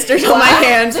blisters on my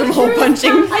hands from hole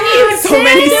punching so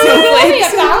many Only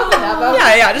snowflakes. 1,000 of them.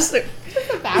 Yeah, just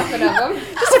 1,000 of them.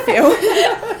 just a few.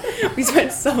 We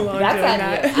spent so long That's doing on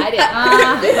that. you. I didn't.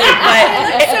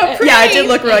 But yeah, it did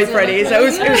look really pretty, so it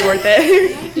was worth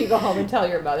it. You go home and tell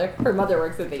your mother. Her mother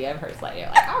works at the Amherst Light. You're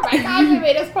like, oh my gosh, they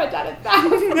made us punch out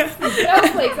 1,000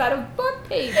 snowflakes out of book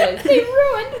pages. They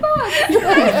ruined books.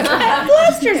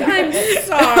 Blisters. I'm sorry. Oh, it's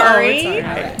all All right.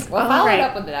 right. Well, All follow right. it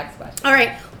up with the next question. All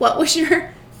right. What was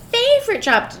your favorite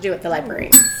job to do at the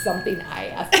library? Something I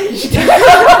asked her to do.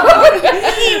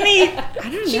 I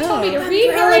don't She know. told me to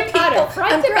read Harry Potter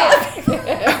front to back.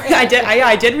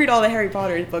 I did read all the Harry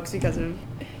Potter books because of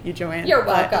you, Joanne. You're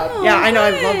but- welcome. Yeah, I know.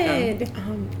 I good. love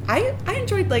them. I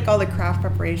enjoyed like all the craft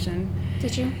preparation.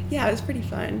 Did you? Yeah, it was pretty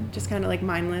fun. Just kind of like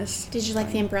mindless. Did you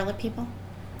like the umbrella people?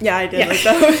 Yeah, I did like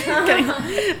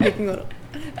those. Making little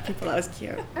people. That was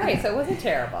cute. All right, so it wasn't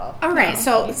terrible. All right.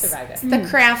 So You survived it. the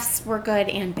crafts were good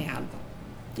and bad.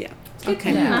 Yeah.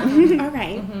 Okay. Yeah. All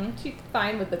right. Mhm. She's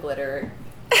fine with the glitter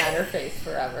on her face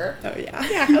forever. Oh yeah.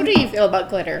 Yeah. How do you feel about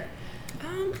glitter?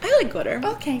 I like glitter.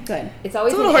 Okay, good. It's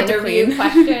always It's a an little hard to interview clean.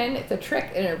 question. It's a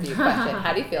trick interview question.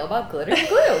 How do you feel about glitter and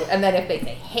glue? And then if they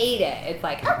say hate it, it's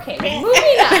like, okay, we're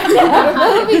moving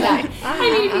on. Moving on. I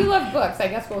mean, if you love books, I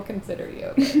guess we'll consider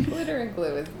you. But glitter and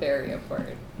glue is very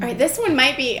important. All right, this one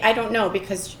might be, I don't know,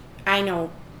 because I know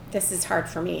this is hard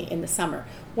for me in the summer.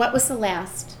 What was the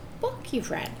last book you've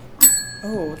read?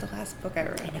 Oh, the last book I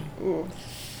read. Ooh.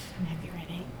 Have you read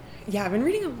it? Yeah, I've been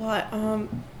reading a lot.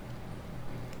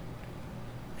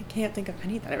 I can't think of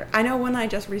any that I read. I know one I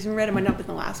just recently read. It might not have been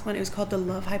the last one. It was called The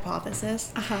Love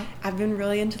Hypothesis. Uh-huh. I've been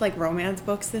really into like romance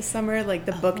books this summer, like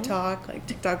the book talk, like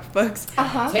TikTok books.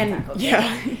 Uh-huh. TikTok,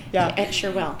 okay. Yeah. It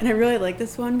sure will. And I really like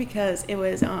this one because it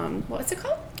was What was it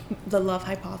called? The Love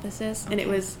Hypothesis, and it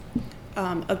was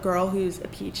a girl who's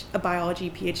a biology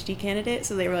PhD candidate.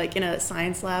 So they were like in a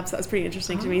science lab. So that was pretty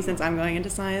interesting to me since I'm going into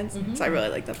science. So I really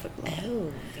like that book a lot.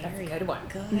 Oh, That's very a good one.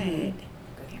 good. Very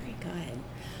good.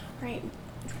 All right,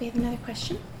 do we have another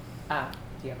question? Do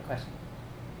you have a question?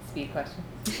 Speed question?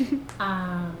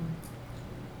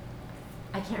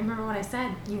 I can't remember what I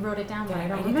said. You wrote it down, but I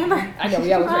don't I remember. I know,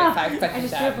 we always write 5 questions I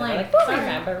just down. drew a We're blank. like, we'll Sorry.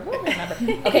 remember, we'll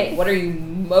remember. Okay, what are you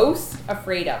most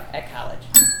afraid of at college?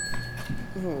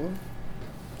 Ooh.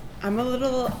 I'm a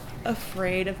little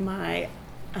afraid of my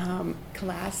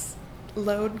course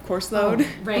load.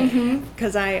 Right.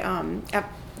 Because I at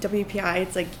WPI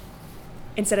it's like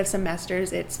instead of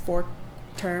semesters it's 4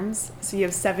 terms, so you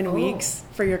have 7 weeks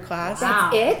for your class.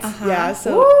 Wow. It? Yeah,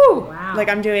 so Woo! Wow. like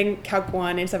I'm doing Calc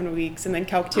 1 in 7 weeks, and then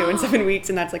Calc 2 in 7 weeks,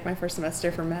 and that's like my first semester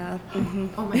for math. Oh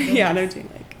my goodness. Yeah, and I'm doing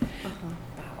like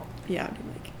Wow. I'm doing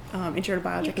like intro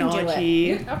to You can do it.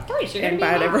 biotechnology Of course, you're and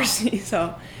going to be biodiversity.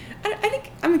 So I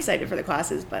think I'm excited for the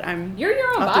classes, but You're your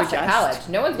own I'll have boss to at adjust. college.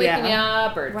 No one's waking you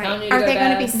up or telling you to Are go they to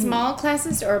going to bed. be small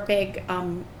classes or big?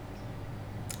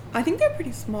 I think they're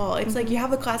pretty small. It's like you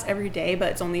have a class every day, but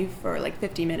it's only for like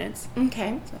 50 minutes.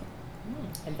 Okay. So.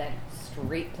 And then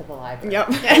straight to the library. Yep.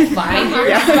 Find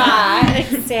your spot.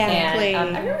 Exactly.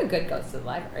 And everyone good goes to the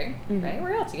library, right?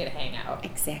 Where else you get to hang out?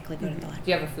 Exactly. Go to the library.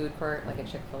 Do you have a food court like a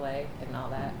Chick-fil-A and all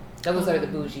that? Those are the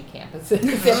bougie campuses.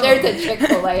 If there's a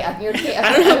Chick-fil-A on your campus.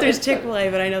 I don't know if there's Chick-fil-A,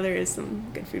 but I know there is some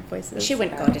good food places. She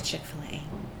wouldn't go to Chick-fil-A.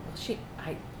 You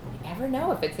never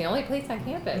know if it's the only place on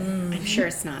campus. I'm sure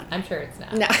it's not. I'm sure it's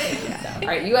not. No. So, all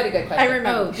right, you had a good question. I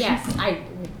remember. Oh, yes.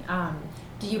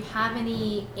 Do you have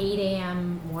any 8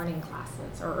 a.m. morning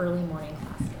classes or early morning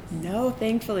classes? No,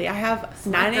 thankfully. I have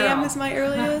Smart 9 a.m. girl. is my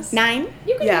earliest. 9?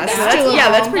 You can Yeah, do so that. that's, doable.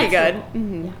 that's pretty good. That's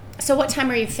Mm-hmm. So what time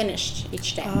are you finished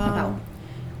each day? About?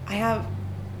 I have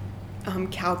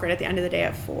calc right at the end of the day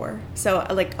at 4. So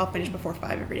I'll finish before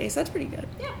 5 every day. So that's pretty good.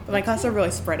 Yeah. But my classes are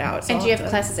really spread out. So And I'll do you have to-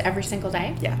 classes every single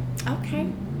day? Yeah. Okay.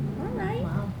 All right.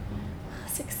 Wow.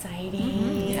 That's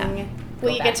exciting. Yeah. Will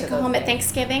Go you back get to to go those home at days.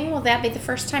 Thanksgiving? Will that be the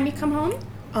first time you come home?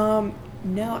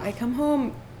 No, I come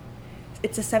home.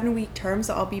 It's a 7-week term,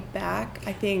 so I'll be back,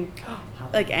 I think,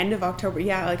 like end of October.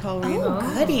 Yeah, like Halloween. Oh,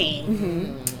 goody.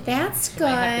 That's You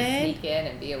might have to good. sneak in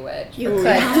and be a witch. You could.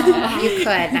 You could.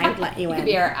 And I'd let you You in. could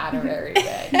be our honorary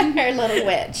witch. Our little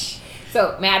witch.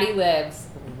 So Maddie lives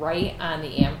right on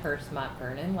the Amherst-Mont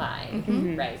Vernon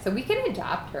line, right? So we can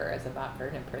adopt her as a Mont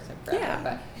Vernon person forever. Yeah.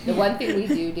 But the one thing we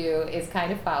do is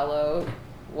kind of follow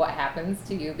what happens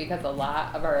to you, because a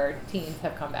lot of our teens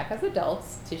have come back as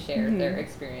adults to share their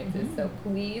experiences. So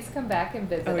please come back and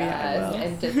visit Oh, yeah, I us, will.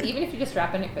 and just even if you just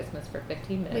drop in at Christmas for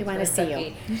 15 minutes, We wanna for a see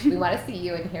you. cookie, we want to see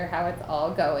you and hear how it's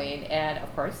all going. And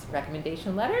of course,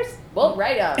 recommendation letters, we'll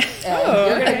write them. And Oh,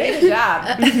 you're gonna okay. get a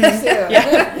job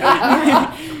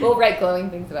soon. We'll write glowing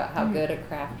things about how good a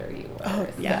crafter you were. Oh,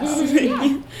 So, yes.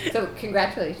 yeah. So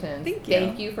congratulations. Thank you.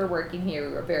 Thank you for working here.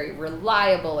 We were very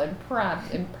reliable and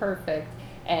prompt and perfect.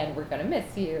 And we're going to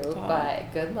miss you,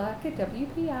 but good luck at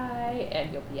WPI,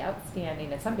 and you'll be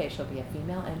outstanding. And someday she'll be a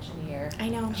female engineer. I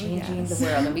know. Changing the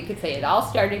world. And we could say it all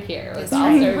started here. It was That's all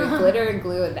right. started with glitter and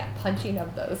glue and that punching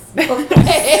of those. Strong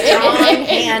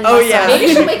hand. Oh, yeah. Maybe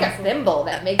she'll make a thymble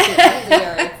that makes it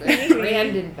easier. It's a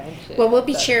grand invention. Well, we'll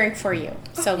be So, cheering for you.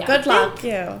 So Yeah. good luck. Thank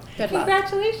you. Good luck.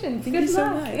 Congratulations. Thank Good you so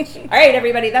luck. much. All right,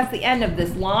 everybody, that's the end of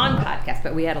this long podcast,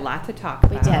 but we had a lot to talk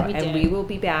about. did, we And did. we will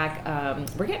be back.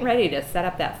 We're getting ready to set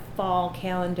up that fall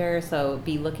calendar, so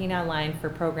be looking online for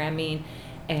programming.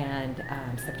 And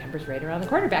September's right around the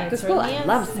corner, back to It school. certainly I is.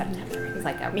 love September. It's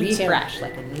like a Me too. refresh,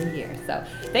 like a new year. So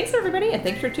thanks, everybody, and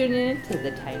thanks for tuning in to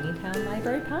the Tiny Town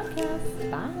Library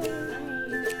Podcast.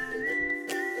 Bye.